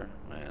here,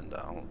 and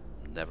I'll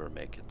never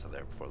make it to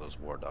there before those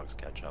war dogs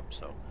catch up,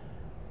 so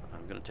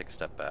I'm going to take a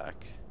step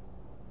back.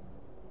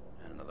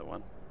 And another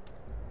one.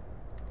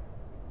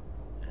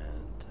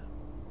 And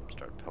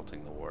start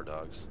pelting the war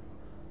dogs.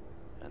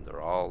 And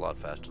they're all a lot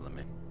faster than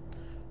me.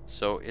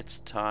 So it's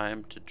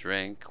time to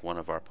drink one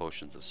of our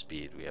potions of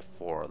speed. We have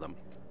 4 of them.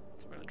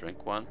 So we're going to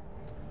drink one.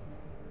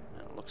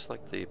 And it looks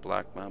like the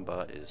Black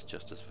Mamba is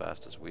just as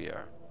fast as we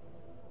are.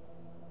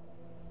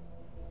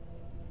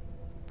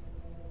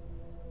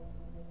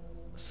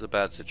 This is a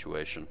bad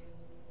situation.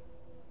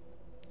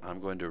 I'm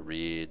going to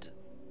read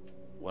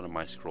one of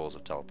my scrolls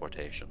of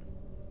teleportation.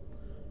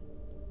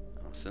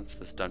 Now, since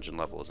this dungeon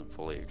level isn't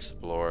fully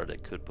explored,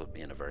 it could put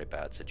me in a very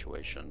bad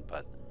situation,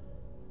 but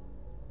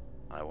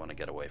I want to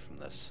get away from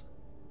this.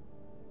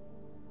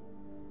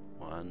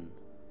 1,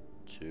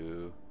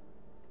 2,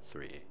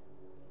 3.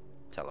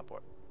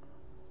 Teleport.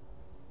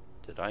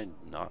 Did I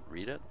not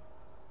read it?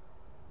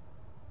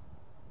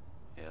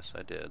 Yes,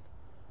 I did.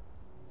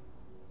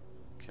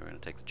 Okay, we're going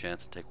to take the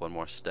chance and take one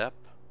more step,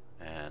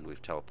 and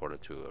we've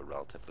teleported to a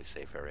relatively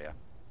safe area.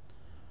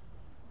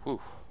 Whew.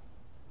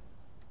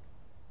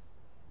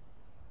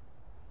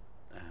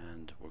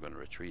 And we're going to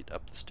retreat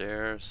up the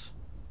stairs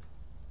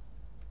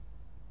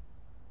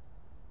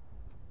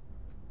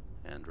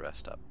and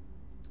rest up.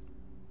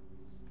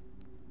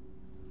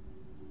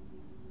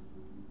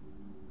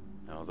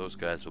 Now those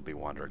guys will be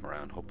wandering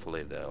around.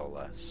 Hopefully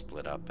they'll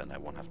split up and I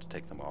won't have to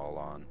take them all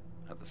on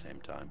at the same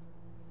time.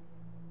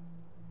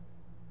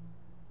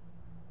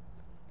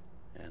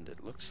 And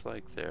it looks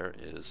like there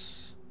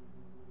is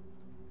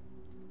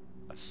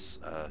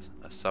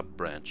a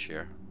sub-branch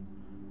here.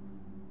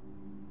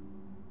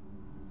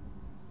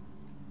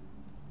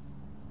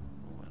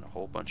 Ooh, and a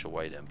whole bunch of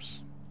white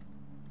imps.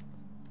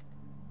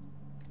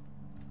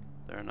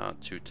 They're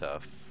not too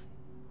tough,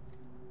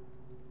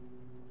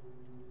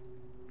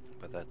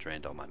 but that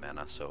drained all my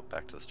mana, so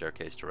back to the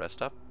staircase to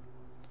rest up.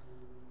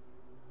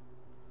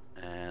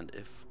 And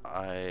if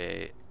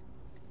I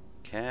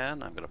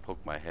can, I'm going to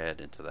poke my head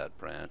into that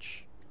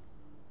branch.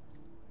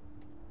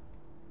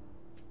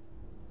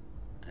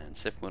 And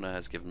Sifmuna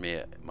has given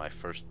me my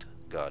first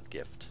god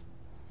gift.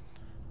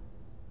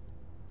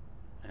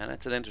 And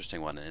it's an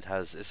interesting one, and it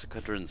has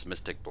Isakudrin's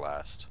Mystic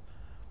Blast.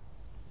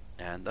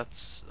 And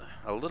that's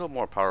a little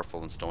more powerful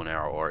than Stone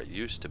Arrow, or it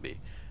used to be.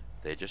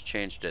 They just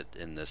changed it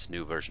in this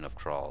new version of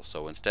Crawl.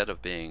 So instead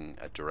of being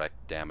a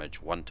direct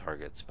damage one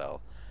target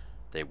spell,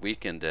 they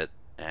weakened it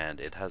and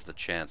it has the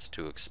chance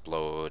to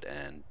explode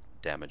and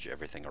damage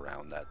everything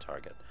around that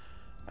target.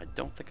 I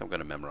don't think I'm going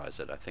to memorize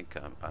it. I think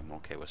I'm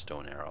okay with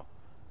stone arrow.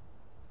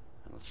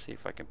 And let's see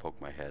if I can poke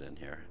my head in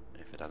here,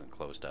 if it hasn't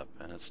closed up,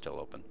 and it's still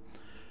open.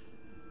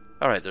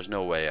 Alright, there's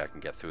no way I can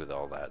get through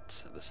all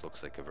that. This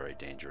looks like a very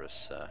dangerous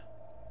side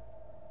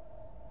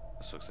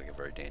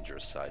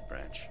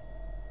branch.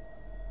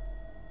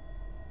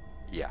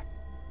 Yeah.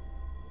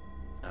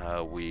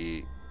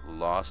 We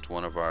lost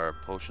one of our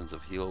potions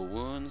of heal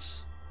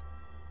wounds.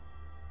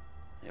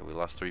 Yeah, we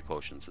lost 3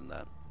 potions in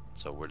that.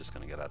 So we're just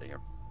going to get out of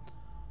here.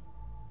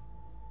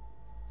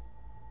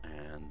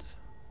 And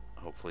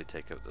hopefully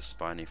take out the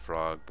spiny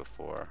frog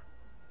before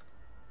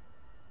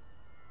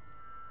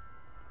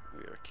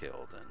we are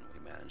killed. And we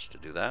managed to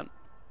do that.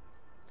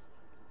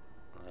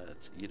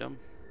 Let's eat them.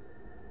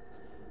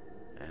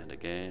 And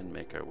again,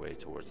 make our way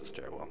towards the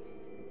stairwell.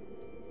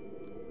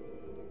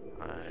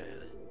 I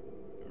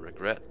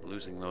regret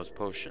losing those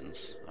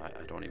potions.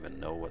 I don't even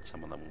know what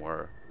some of them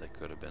were. They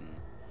could have been,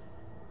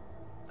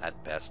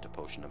 at best, a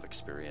potion of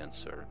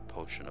experience or a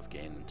potion of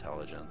gain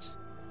intelligence.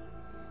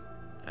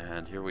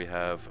 And here we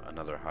have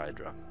another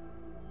Hydra.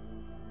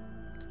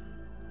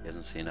 He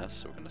hasn't seen us,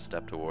 so we're going to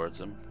step towards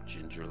him.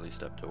 Gingerly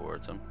step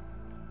towards him.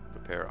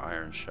 Prepare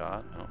Iron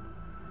Shot. Oh.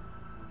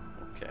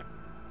 Okay.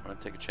 I'm going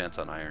to take a chance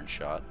on Iron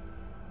Shot.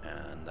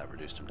 And that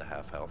reduced him to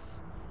half health.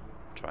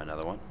 Try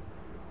another one.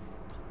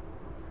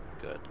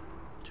 Good.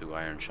 2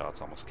 Iron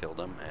Shots almost killed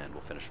him, and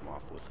we'll finish him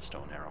off with the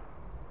stone arrow.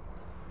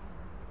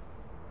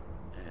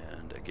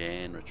 And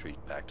again,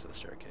 retreat back to the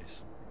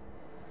staircase.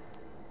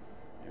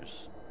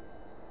 Here's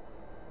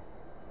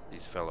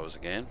these fellows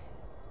again.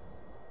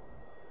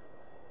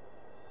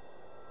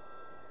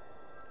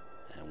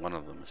 And one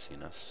of them has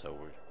seen us, so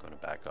we're going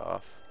to back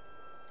off.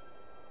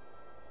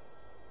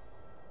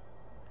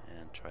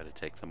 And try to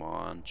take them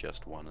on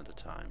just one at a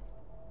time.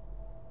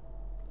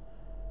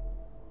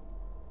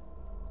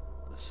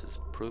 This is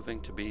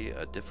proving to be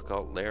a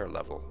difficult Lair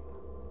level.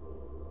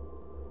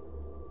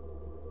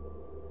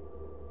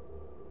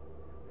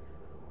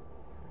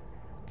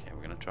 Okay,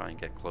 we're going to try and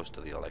get close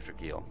to the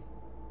electric eel.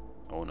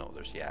 Oh no,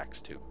 there's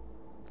yaks too.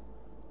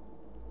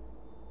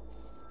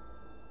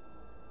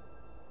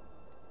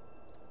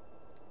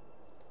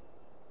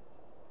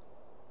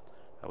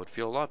 I would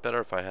feel a lot better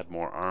if I had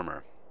more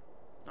armor.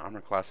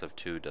 Armor class of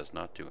 2 does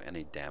not do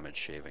any damage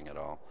shaving at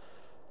all.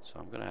 So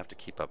I'm going to have to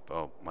keep up.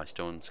 Oh, my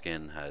stone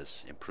skin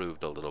has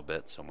improved a little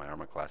bit, so my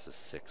armor class is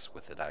 6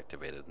 with it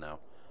activated now,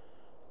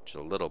 which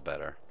is a little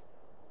better.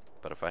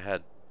 But if I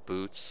had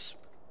boots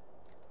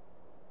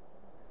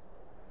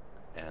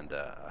and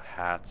a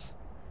hat,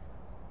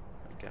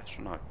 the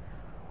astronaut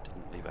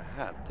didn't leave a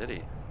hat, did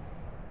he?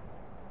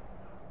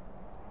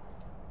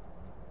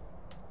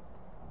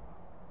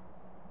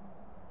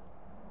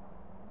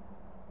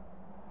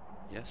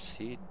 Yes,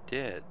 he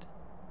did.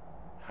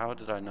 How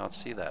did I not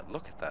see that?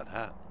 Look at that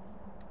hat.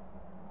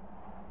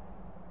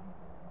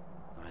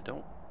 I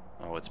don't...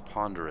 Oh, it's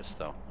ponderous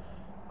though.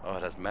 Oh,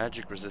 it has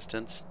magic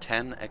resistance,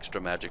 10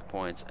 extra magic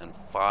points, and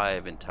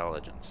 5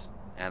 intelligence.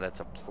 And it's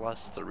a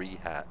 +3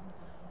 hat.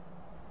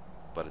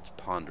 But it's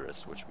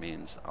ponderous, which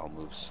means I'll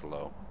move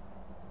slow.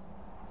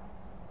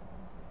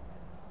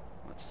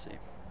 Let's see.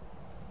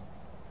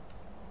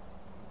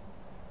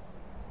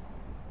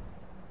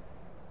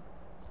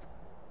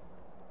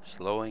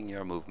 Slowing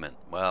your movement.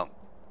 Well,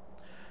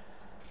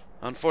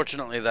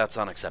 unfortunately, that's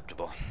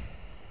unacceptable.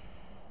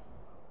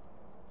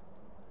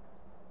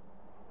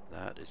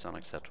 That is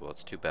unacceptable.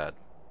 It's too bad.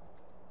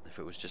 If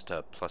it was just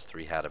a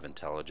 +3 hat of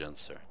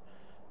intelligence or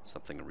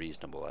something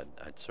reasonable,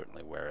 I'd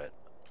certainly wear it.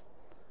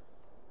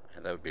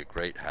 And that would be a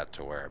great hat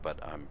to wear, but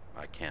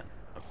I can't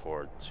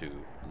afford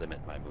to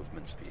limit my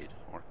movement speed.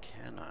 Or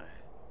can I?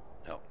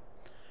 No.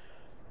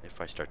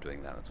 If I start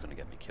doing that, it's going to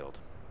get me killed,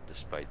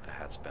 despite the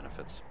hat's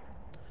benefits.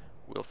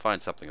 We'll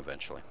find something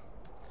eventually.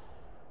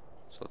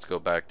 So let's go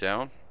back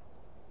down.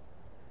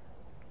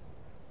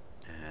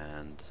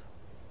 And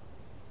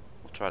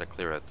we'll try to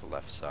clear out the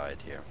left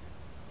side here.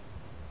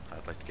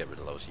 I'd like to get rid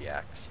of those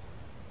yaks.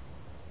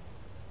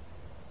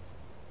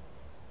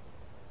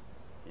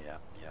 Yeah,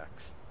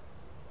 yaks.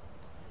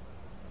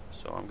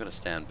 So I'm going to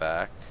stand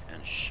back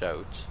and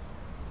shout.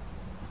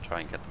 And try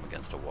and get them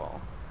against a wall.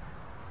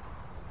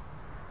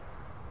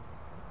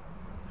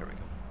 There we go.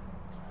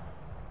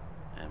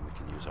 And we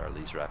can use our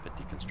Lee's Rapid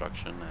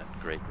Deconstruction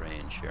at great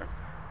range here.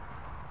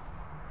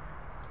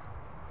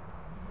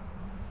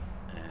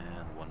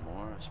 And one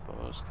more, I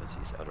suppose, because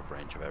he's out of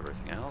range of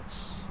everything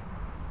else.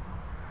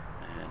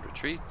 And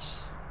retreats.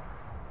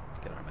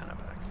 Get our mana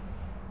back.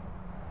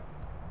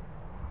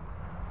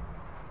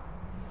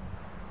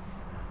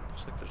 And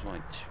looks like there's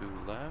only 2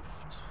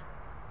 left.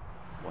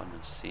 One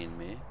has seen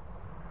me,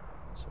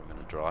 so we're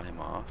going to draw him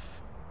off.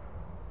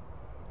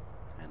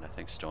 And I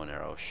think Stone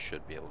Arrow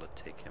should be able to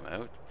take him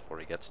out before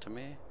he gets to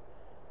me.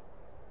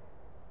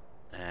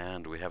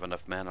 And we have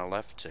enough mana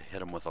left to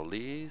hit him with a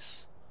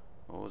Lee's.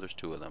 Oh, there's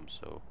 2 of them,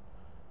 so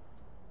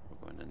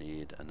we're going to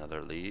need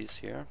another Lee's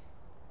here.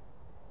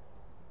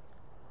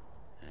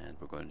 And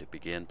we're going to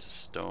begin to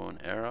stone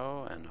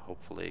arrow and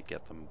hopefully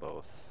get them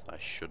both. I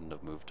shouldn't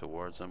have moved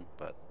towards them,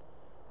 but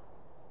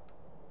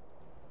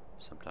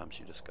sometimes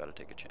you just gotta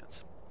take a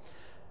chance.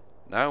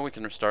 Now we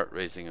can start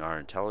raising our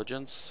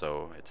intelligence,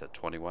 so it's at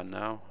 21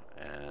 now,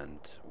 and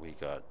we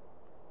got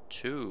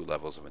 2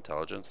 levels of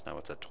intelligence. Now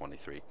it's at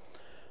 23.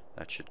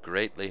 That should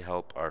greatly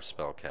help our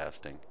spell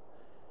casting.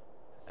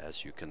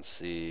 As you can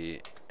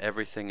see,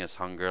 everything is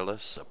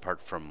hungerless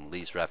apart from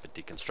Lee's rapid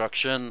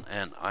deconstruction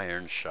and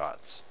iron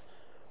shots.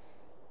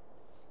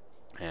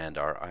 And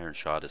our iron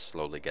shot is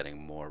slowly getting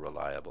more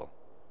reliable.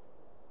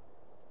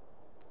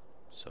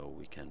 So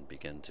we can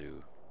begin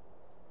to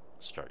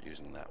start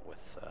using that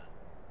with a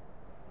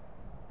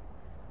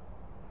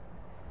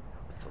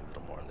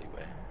little more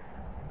leeway.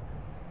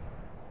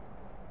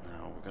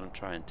 Now we're going to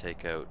try and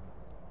take out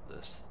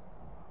this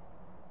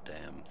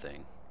damn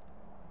thing.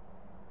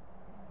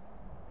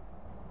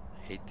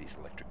 I hate these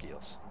electric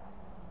eels.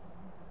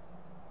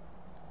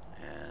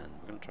 And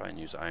we're going to try and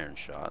use iron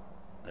shot.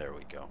 There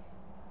we go.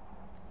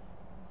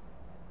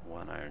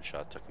 1 iron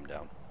shot took him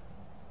down.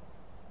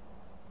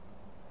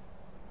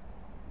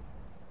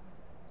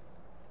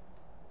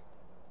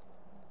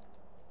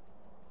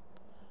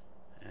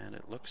 And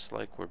it looks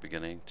like we're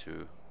beginning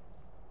to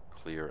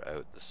clear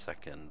out the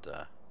second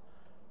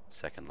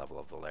level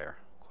of the lair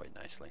quite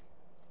nicely.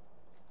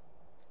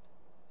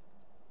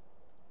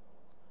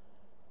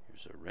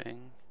 Here's a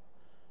ring.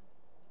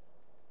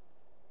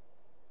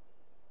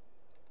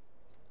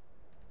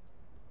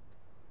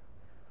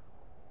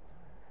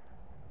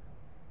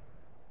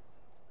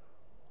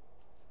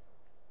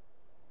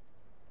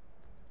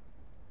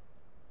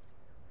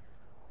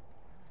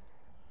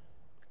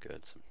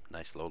 Good, some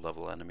nice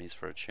low-level enemies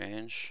for a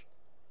change.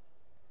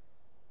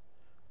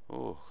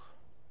 Oh,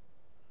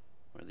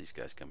 where these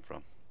guys come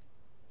from?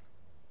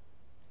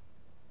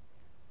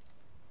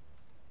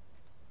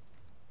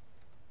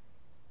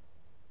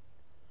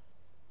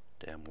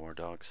 Damn war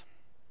dogs.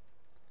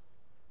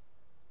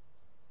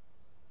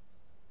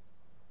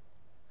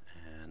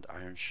 And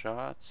iron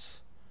shots.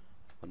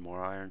 1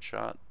 more iron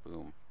shot.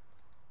 Boom.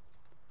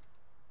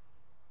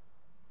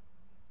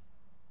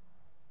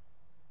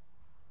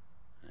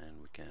 And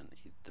we can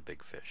eat the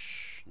big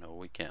fish. No,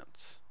 we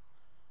can't.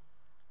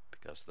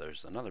 Because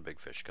there's another big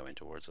fish coming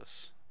towards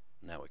us.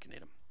 Now we can eat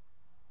him.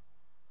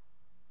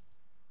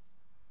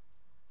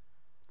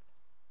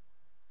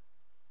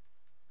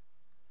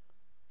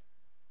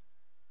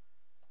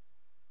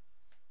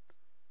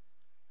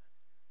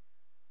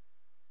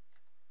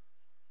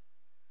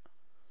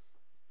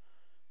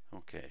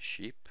 Okay,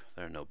 sheep,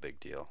 they're no big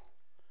deal.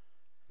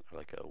 They're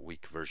like a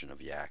weak version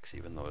of yaks,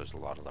 even though there's a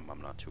lot of them,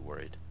 I'm not too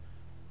worried.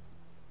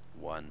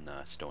 1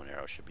 stone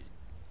arrow should be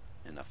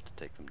enough to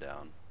take them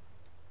down,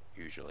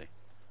 usually.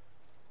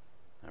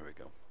 There we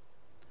go.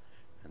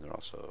 And they're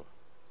also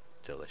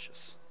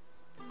delicious.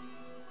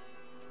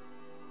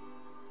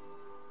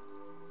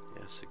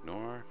 Yes,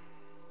 ignore.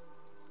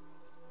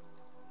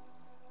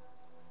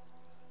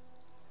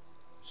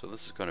 So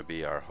this is going to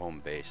be our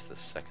home base, the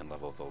 2nd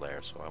level of the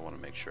lair, so I want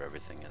to make sure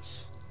everything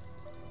is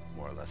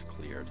more or less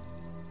cleared.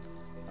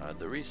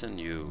 The reason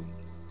you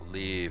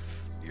leave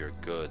your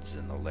goods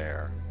in the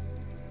lair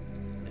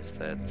is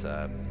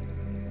that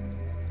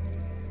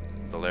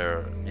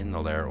in the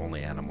lair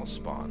only animals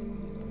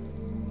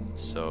spawn.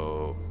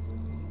 So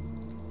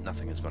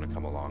nothing is going to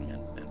come along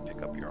and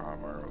pick up your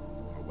armor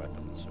or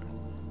weapons or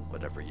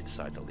whatever you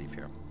decide to leave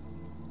here.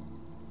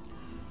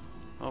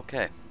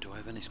 Okay, do I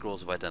have any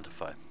scrolls of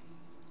identify?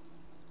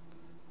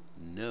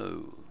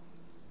 No.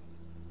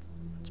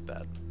 That's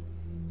bad.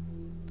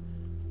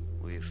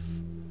 We've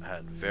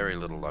had very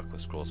little luck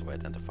with scrolls of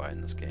identify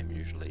in this game.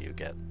 Usually you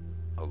get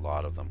a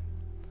lot of them.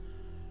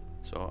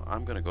 So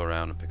I'm going to go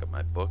around and pick up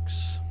my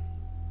books.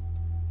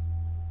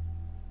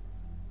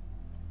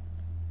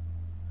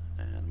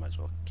 And might as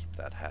well keep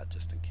that hat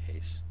just in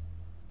case.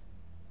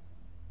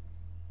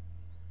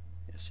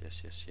 Yes,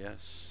 yes, yes,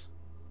 yes.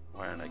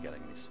 Why aren't I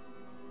getting these?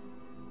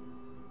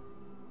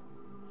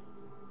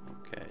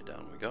 Okay,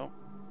 down we go.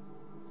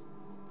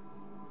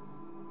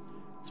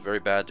 It's very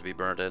bad to be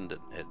burnt in.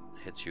 It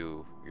hits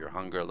your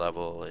hunger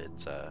level,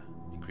 it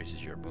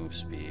increases your move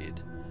speed,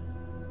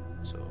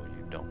 so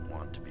you don't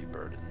want to be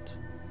burdened.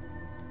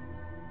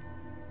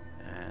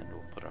 And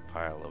we'll put a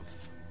pile of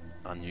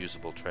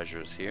unusable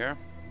treasures here.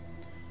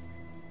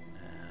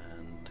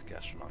 And the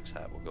Gastronauts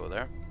hat will go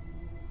there.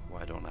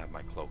 Why don't I have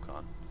my cloak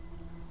on?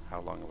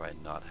 How long have I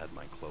not had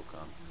my cloak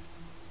on?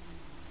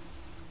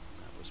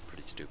 That was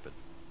pretty stupid.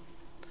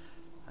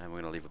 And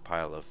we're going to leave a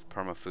pile of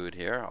perma-food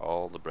here,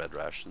 all the bread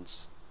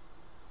rations,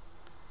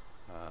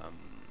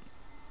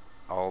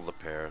 all the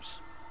pears,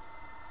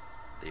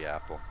 the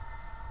apple.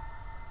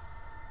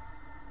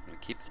 I'm going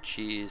to keep the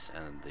cheese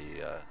and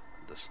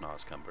the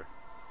snozzcumber.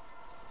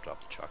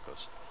 Drop the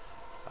chocos.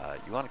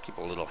 You want to keep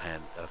a little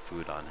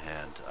food on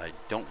hand. I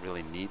don't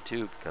really need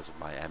to because of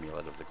my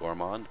amulet of the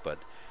gourmand, but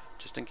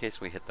just in case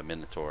we hit the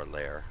Minotaur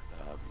lair,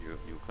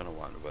 you're going to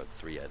want about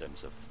 3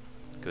 items of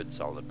good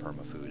solid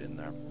perma-food in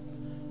there.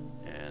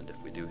 And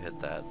if we do hit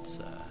that,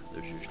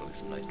 There's usually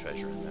some nice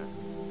treasure in there,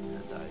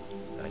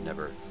 and I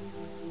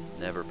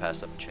never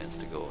pass up a chance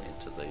to go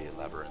into the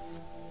labyrinth.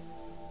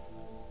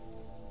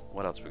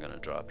 What else are we going to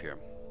drop here?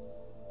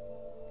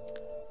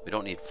 We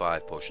don't need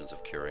 5 potions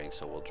of curing,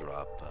 so we'll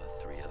drop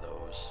 3 of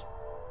those.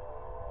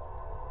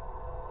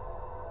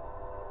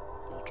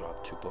 We'll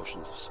drop 2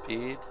 potions of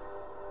speed.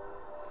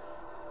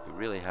 We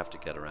really have to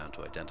get around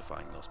to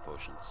identifying those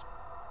potions.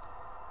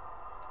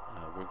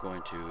 We're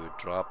going to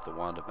drop the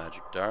Wand of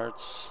Magic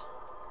Darts.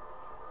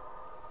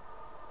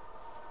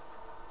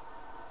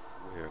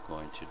 We're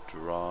going to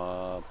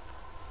drop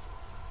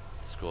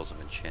Scrolls of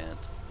Enchant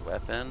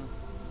Weapon,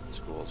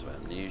 Scrolls of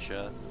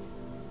Amnesia,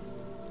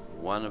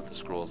 1 of the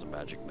Scrolls of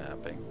Magic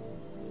Mapping,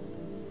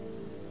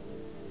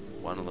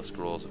 1 of the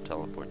Scrolls of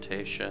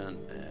Teleportation,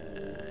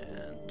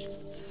 and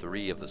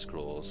 3 of the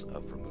Scrolls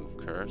of Remove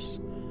Curse.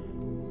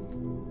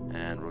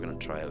 And we're going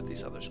to try out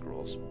these other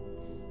scrolls.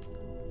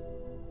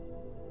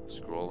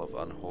 Scroll of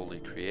Unholy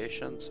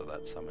Creation, so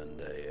that summoned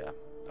a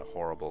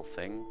horrible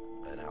thing,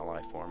 an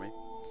ally for me.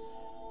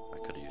 I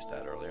could have used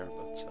that earlier,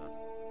 but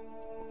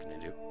what can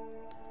you do?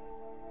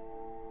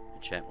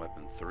 Enchant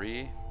Weapon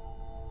 3. No,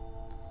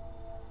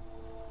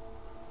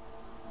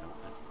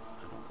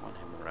 I don't want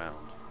him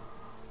around.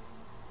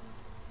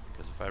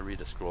 Because if I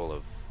read a Scroll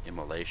of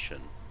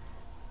Immolation,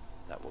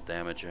 that will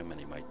damage him and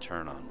he might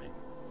turn on me.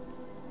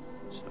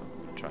 So I'm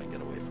going to try and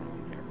get away from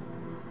him here.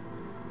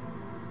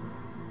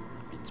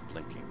 That means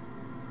blinking.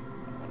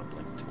 I want to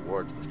blink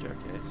towards the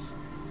staircase.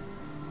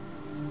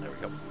 There we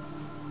go.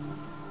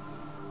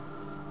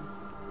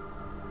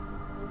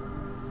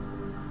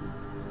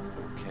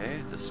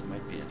 Okay, this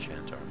might be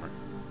enchant armor.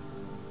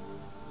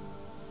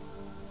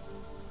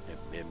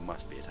 It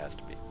must be, it has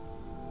to be.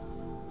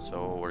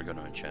 So we're going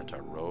to enchant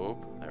our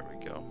robe. There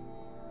we go.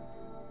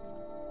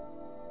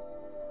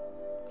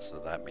 So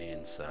that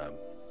means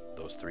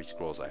those 3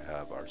 scrolls I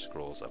have are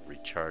scrolls of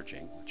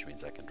recharging, which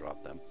means I can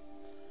drop them.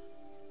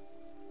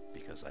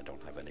 Because I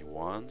don't have any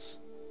wands.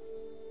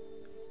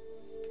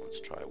 Let's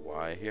try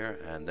Y here,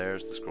 and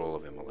there's the Scroll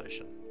of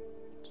Immolation.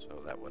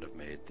 So that would have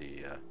made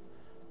the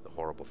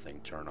horrible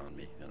thing turn on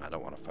me, and I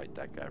don't want to fight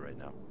that guy right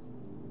now.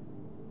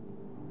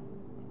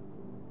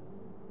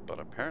 But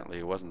apparently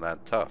it wasn't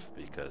that tough,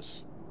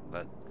 because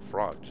that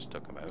frog just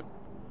took him out.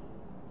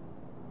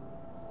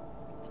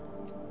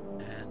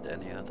 And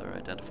any other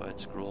identified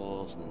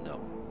scrolls?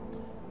 No.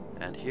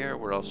 And here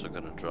we're also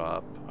going to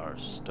drop our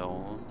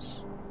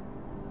stones.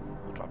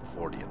 We'll drop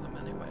 40 of them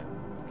anyway.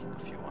 We'll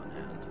keep a few on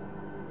hand.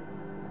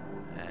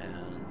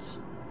 And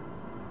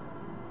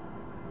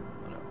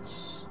what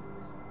else?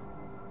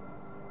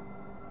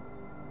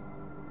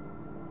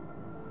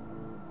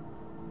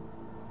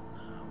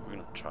 We're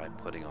going to try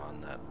putting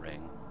on that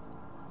ring.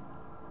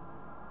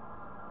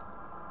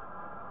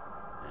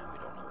 And we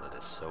don't know what it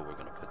is, so we're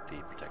going to put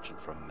the protection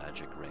from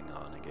magic ring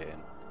on again.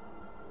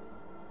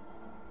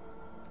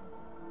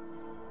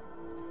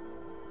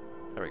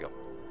 There we go.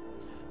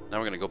 Now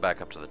we're going to go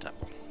back up to the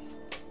temple.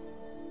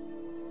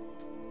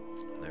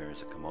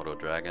 There's a Komodo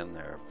dragon.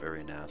 They're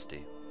very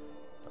nasty,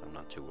 but I'm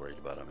not too worried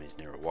about him. He's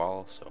near a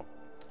wall, so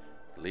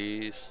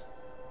Lee's,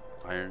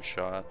 iron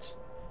shot,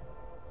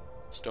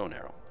 stone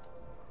arrow,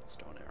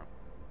 stone arrow.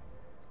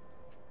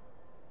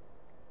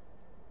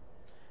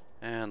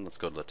 And let's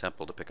go to the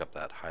temple to pick up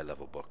that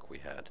high-level book we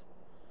had.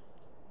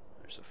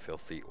 There's a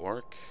filthy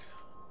orc.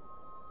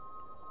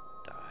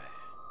 Die.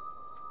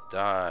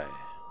 Die.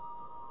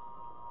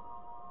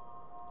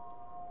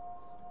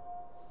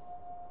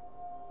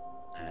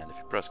 And if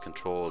you press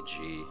Control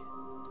G,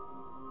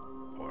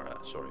 or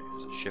sorry,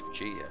 is it Shift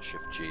G? Yeah,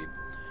 Shift G.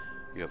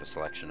 You have a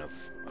selection of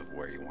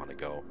where you want to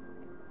go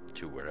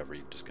to wherever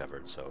you've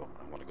discovered. So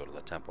I want to go to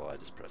the temple. I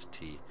just press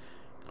T,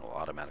 and it will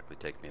automatically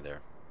take me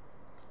there.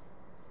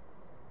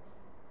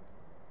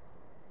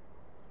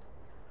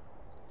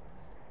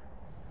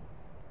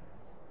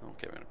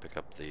 Okay, we're going to pick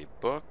up the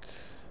book,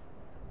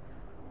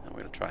 and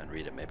we're going to try and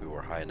read it. Maybe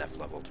we're high enough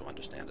level to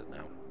understand it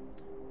now.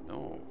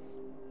 No.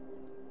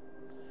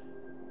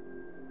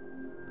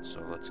 So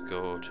let's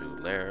go to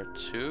Lair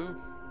 2.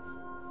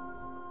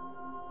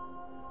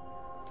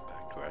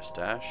 Back to our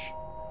stash.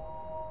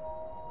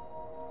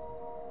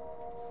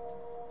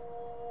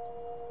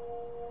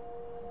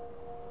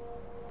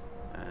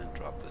 And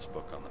drop this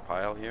book on the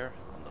pile here,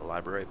 on the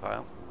library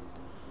pile.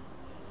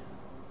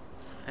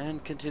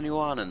 And continue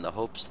on in the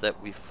hopes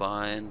that we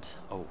find...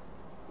 Oh,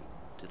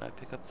 did I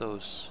pick up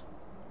those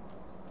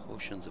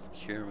potions of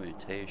cure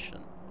mutation?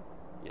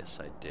 Yes,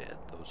 I did.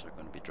 Those are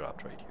going to be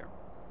dropped right here.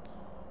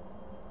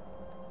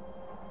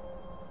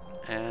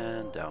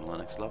 And down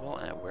Linux level,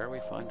 and where we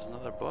find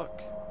another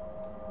book.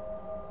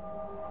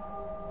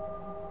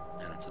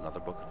 And it's another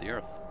book of the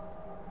earth.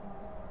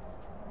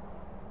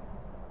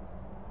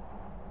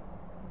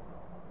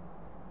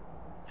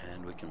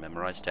 And we can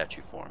memorize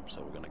statue form,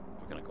 so we're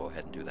gonna go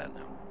ahead and do that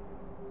now.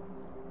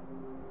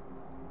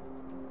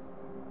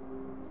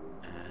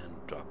 And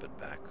drop it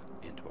back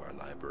into our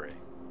library.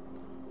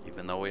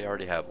 Even though we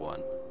already have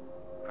one,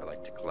 I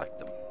like to collect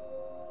them.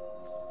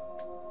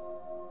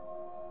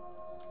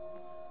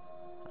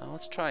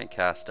 Let's try and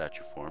cast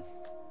statue form.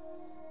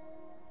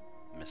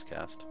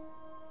 Miscast.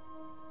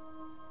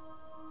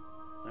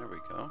 There we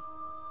go.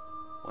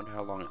 Wonder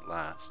how long it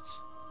lasts.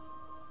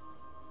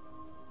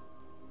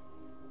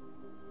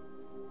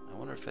 I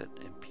wonder if it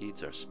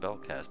impedes our spell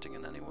casting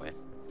in any way.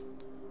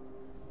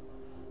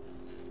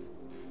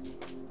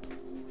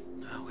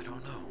 No, we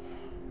don't know.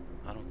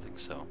 I don't think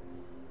so.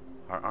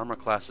 Our armor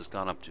class has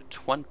gone up to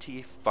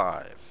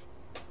 25.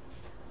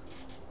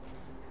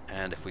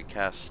 And if we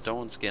cast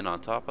stone skin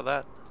on top of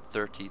that,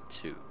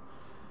 32.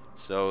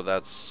 So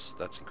that's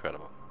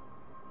incredible.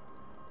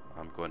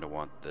 I'm going to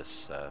want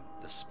this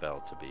this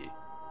spell to be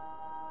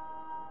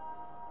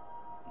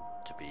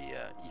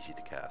easy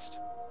to cast.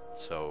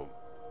 So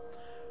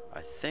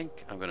I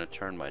think I'm going to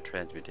turn my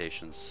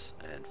transmutations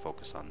and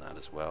focus on that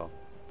as well,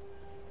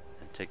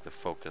 and take the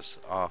focus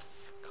off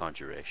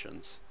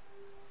conjurations.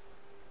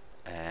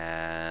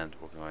 And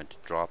we're going to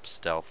drop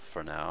stealth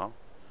for now.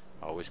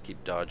 Always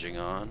keep dodging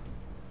on.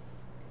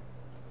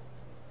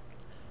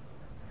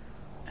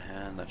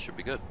 And that should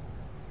be good.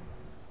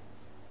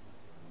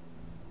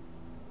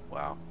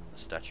 Wow, the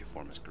statue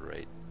form is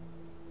great.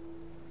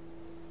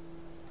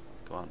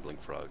 Go on,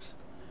 blink frogs.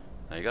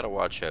 Now you gotta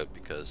watch out,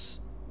 because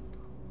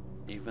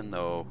even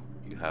though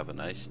you have a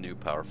nice new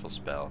powerful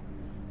spell,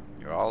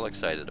 you're all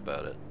excited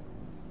about it,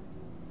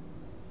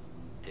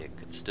 it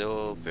could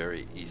still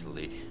very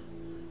easily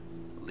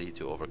lead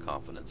to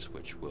overconfidence,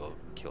 which will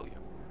kill you.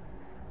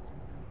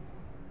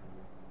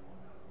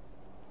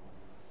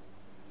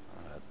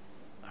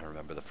 I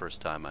remember the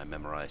first time I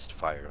memorized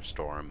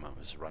Firestorm. I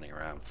was running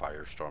around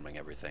firestorming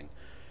everything,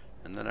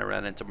 and then I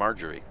ran into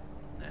Marjorie,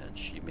 and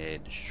she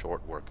made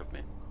short work of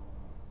me.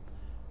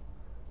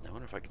 I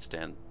wonder if I could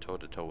stand toe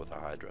to toe with a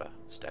Hydra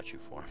statue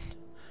form,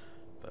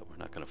 but we're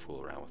not going to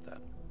fool around with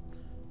that.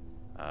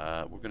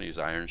 We're going to use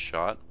Iron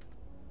Shot,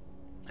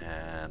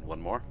 and one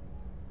more,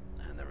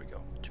 and there we go.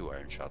 2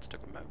 Iron Shots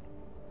took him out,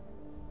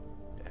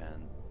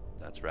 and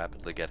that's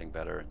rapidly getting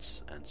better,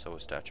 and so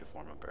is statue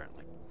form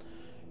apparently.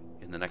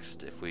 In the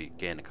next, if we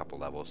gain a couple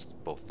levels,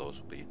 both those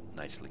will be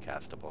nicely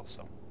castable.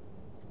 So,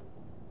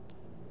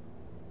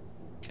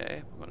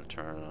 okay, we're going to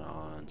turn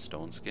on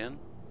Stone Skin,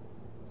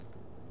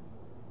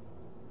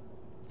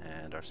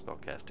 and our spell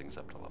casting is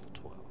up to level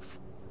 12.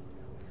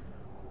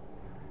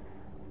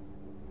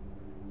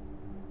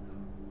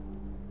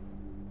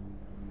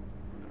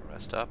 We're going to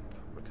rest up,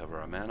 recover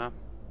our mana,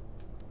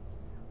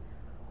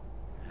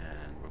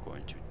 and we're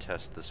going to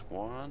test this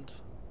wand.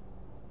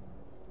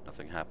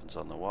 Nothing happens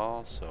on the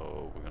wall,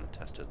 so we're going to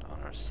test it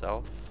on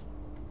ourselves.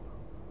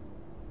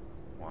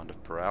 Wand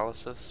of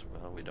Paralysis,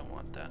 well, we don't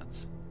want that.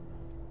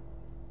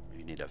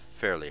 You need a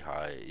fairly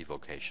high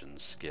evocation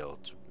skill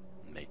to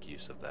make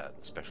use of that,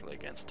 especially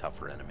against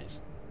tougher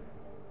enemies.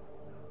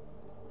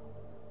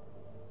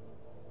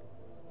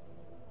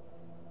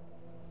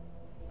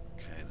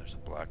 Okay, there's a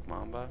black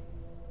mamba.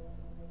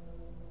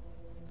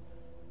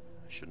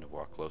 I shouldn't have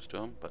walked close to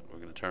him, but we're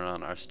going to turn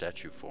on our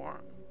statue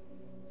form.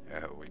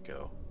 There we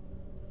go.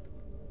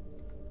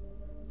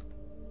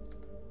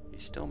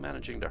 He's still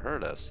managing to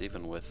hurt us,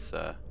 even with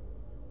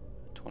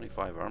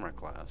 25 armor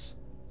class.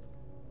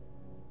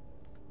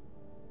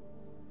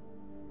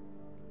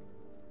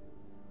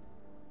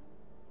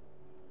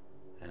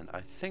 And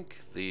I think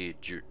the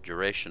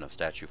duration of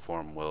statue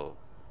form will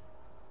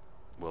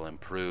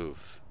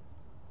improve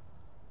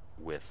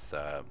with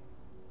the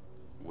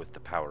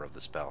power of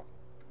the spell.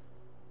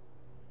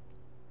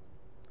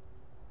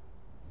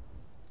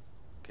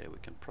 Okay, we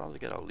can probably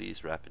get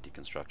Ali's rapid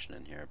deconstruction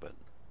in here, but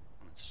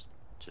let's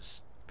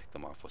just pick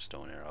them off with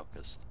Stone Arrow,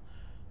 because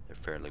they're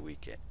fairly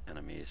weak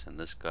enemies, and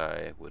this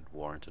guy would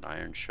warrant an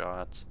Iron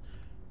Shot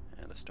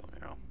and a Stone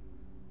Arrow.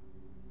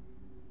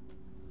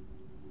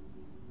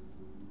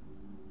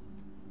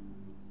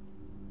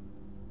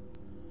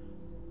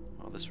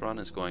 Well, this run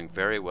is going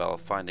very well.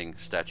 Finding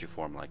statue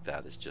form like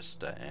that is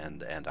just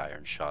and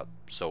Iron Shot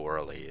so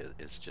early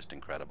is just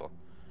incredible.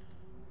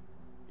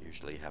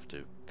 Usually you have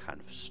to kind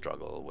of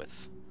struggle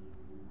with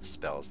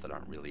spells that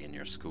aren't really in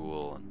your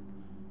school.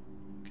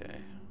 And okay,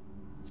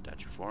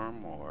 statue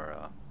form,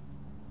 or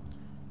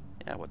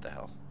yeah, what the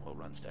hell, we'll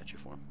run statue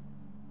form.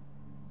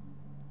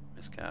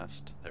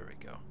 Miscast, there we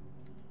go.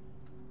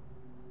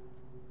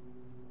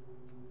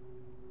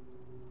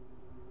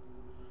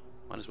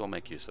 Might as well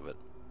make use of it.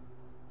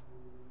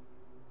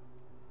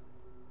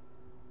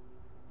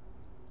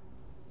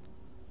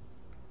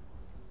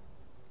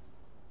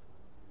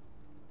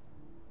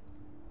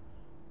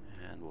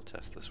 And we'll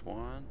test this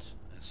wand.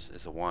 This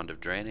is a wand of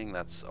draining.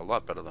 That's a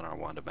lot better than our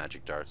wand of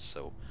magic darts,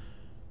 so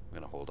I'm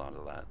going to hold on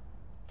to that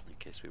in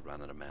case we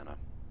run out of mana.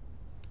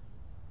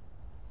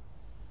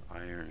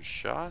 Iron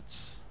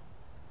Shots.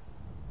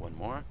 One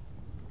more.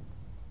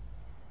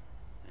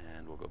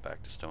 And we'll go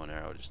back to Stone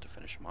Arrow just to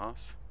finish him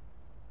off.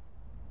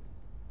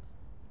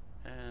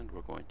 And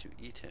we're going to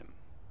eat him.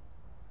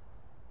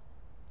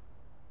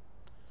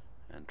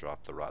 And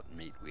drop the rotten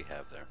meat we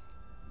have there.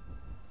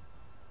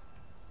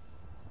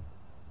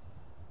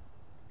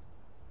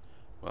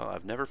 Well,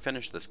 I've never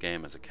finished this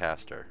game as a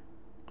caster.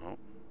 Oh,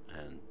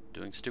 and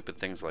doing Doing stupid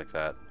things like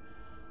that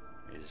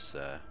is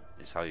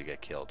how you get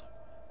killed.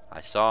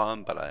 I saw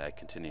him, but I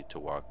continued to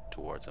walk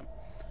towards him.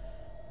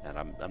 And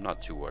I'm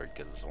not too worried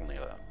because it's only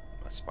a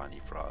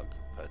spiny frog,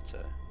 but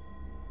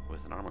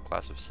with an armor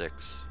class of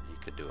 6, he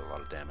could do a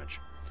lot of damage.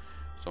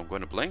 So I'm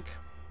going to blink,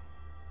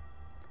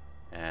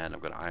 and I'm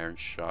going to iron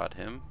shot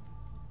him,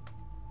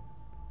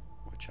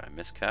 which I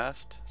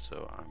miscast.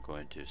 So I'm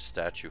going to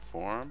statue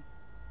form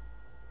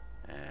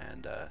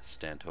and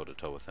stand toe to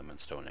toe with him and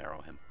stone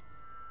arrow him.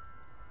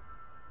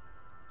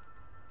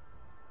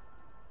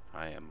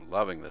 I am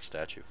loving the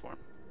statue form.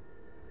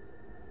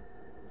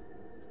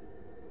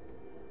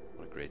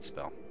 What a great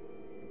spell.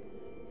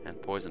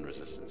 And poison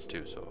resistance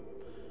too, so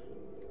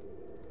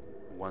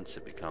once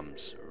it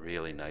becomes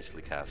really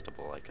nicely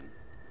castable, I can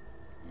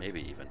maybe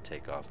even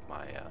take off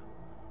my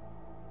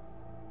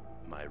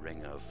my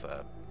ring of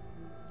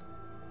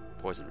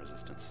poison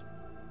resistance.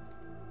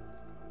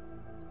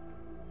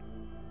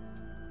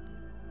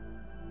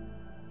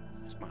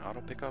 Is my auto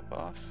pickup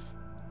off?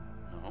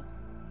 No.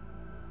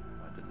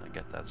 Why didn't I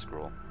get that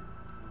scroll?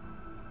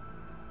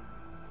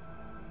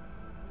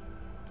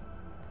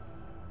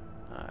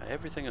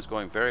 Everything is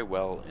going very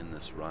well in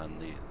this run.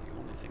 The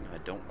only thing I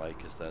don't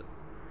like is that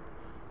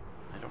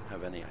I don't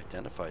have any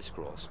identify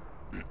scrolls.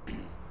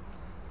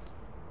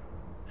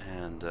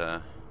 And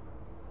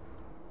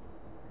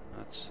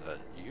that's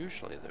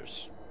usually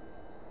there's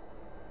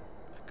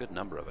a good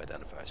number of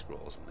identify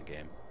scrolls in the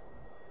game.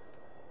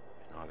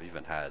 You know, I've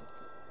even had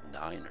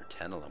 9 or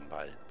 10 of them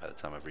by the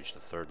time I've reached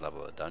the 3rd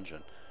level of the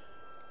dungeon.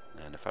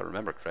 And if I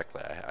remember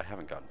correctly, I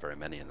haven't gotten very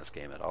many in this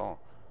game at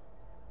all.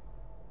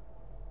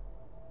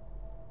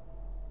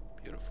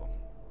 Beautiful.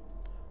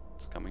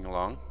 It's coming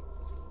along.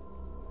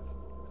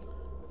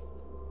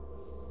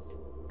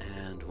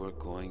 And we're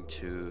going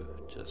to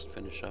just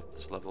finish up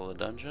this level of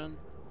the dungeon.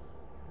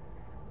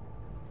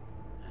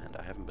 And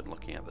I haven't been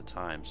looking at the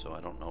time, so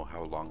I don't know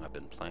how long I've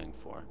been playing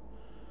for.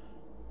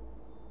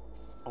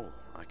 Oh,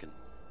 I can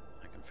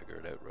figure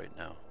it out right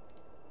now.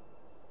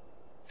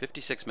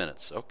 56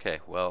 minutes. Okay,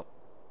 well,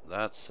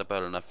 that's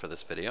about enough for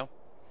this video.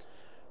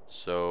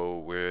 So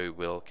we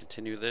will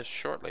continue this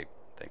shortly.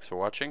 Thanks for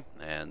watching,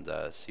 and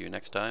see you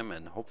next time,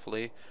 and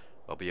hopefully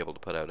I'll be able to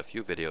put out a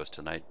few videos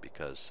tonight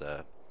because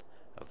of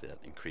the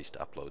increased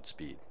upload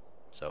speed.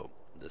 So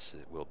this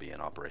will be an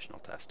operational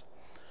test.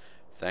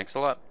 Thanks a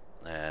lot,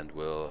 and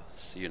we'll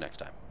see you next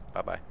time.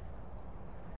 Bye-bye.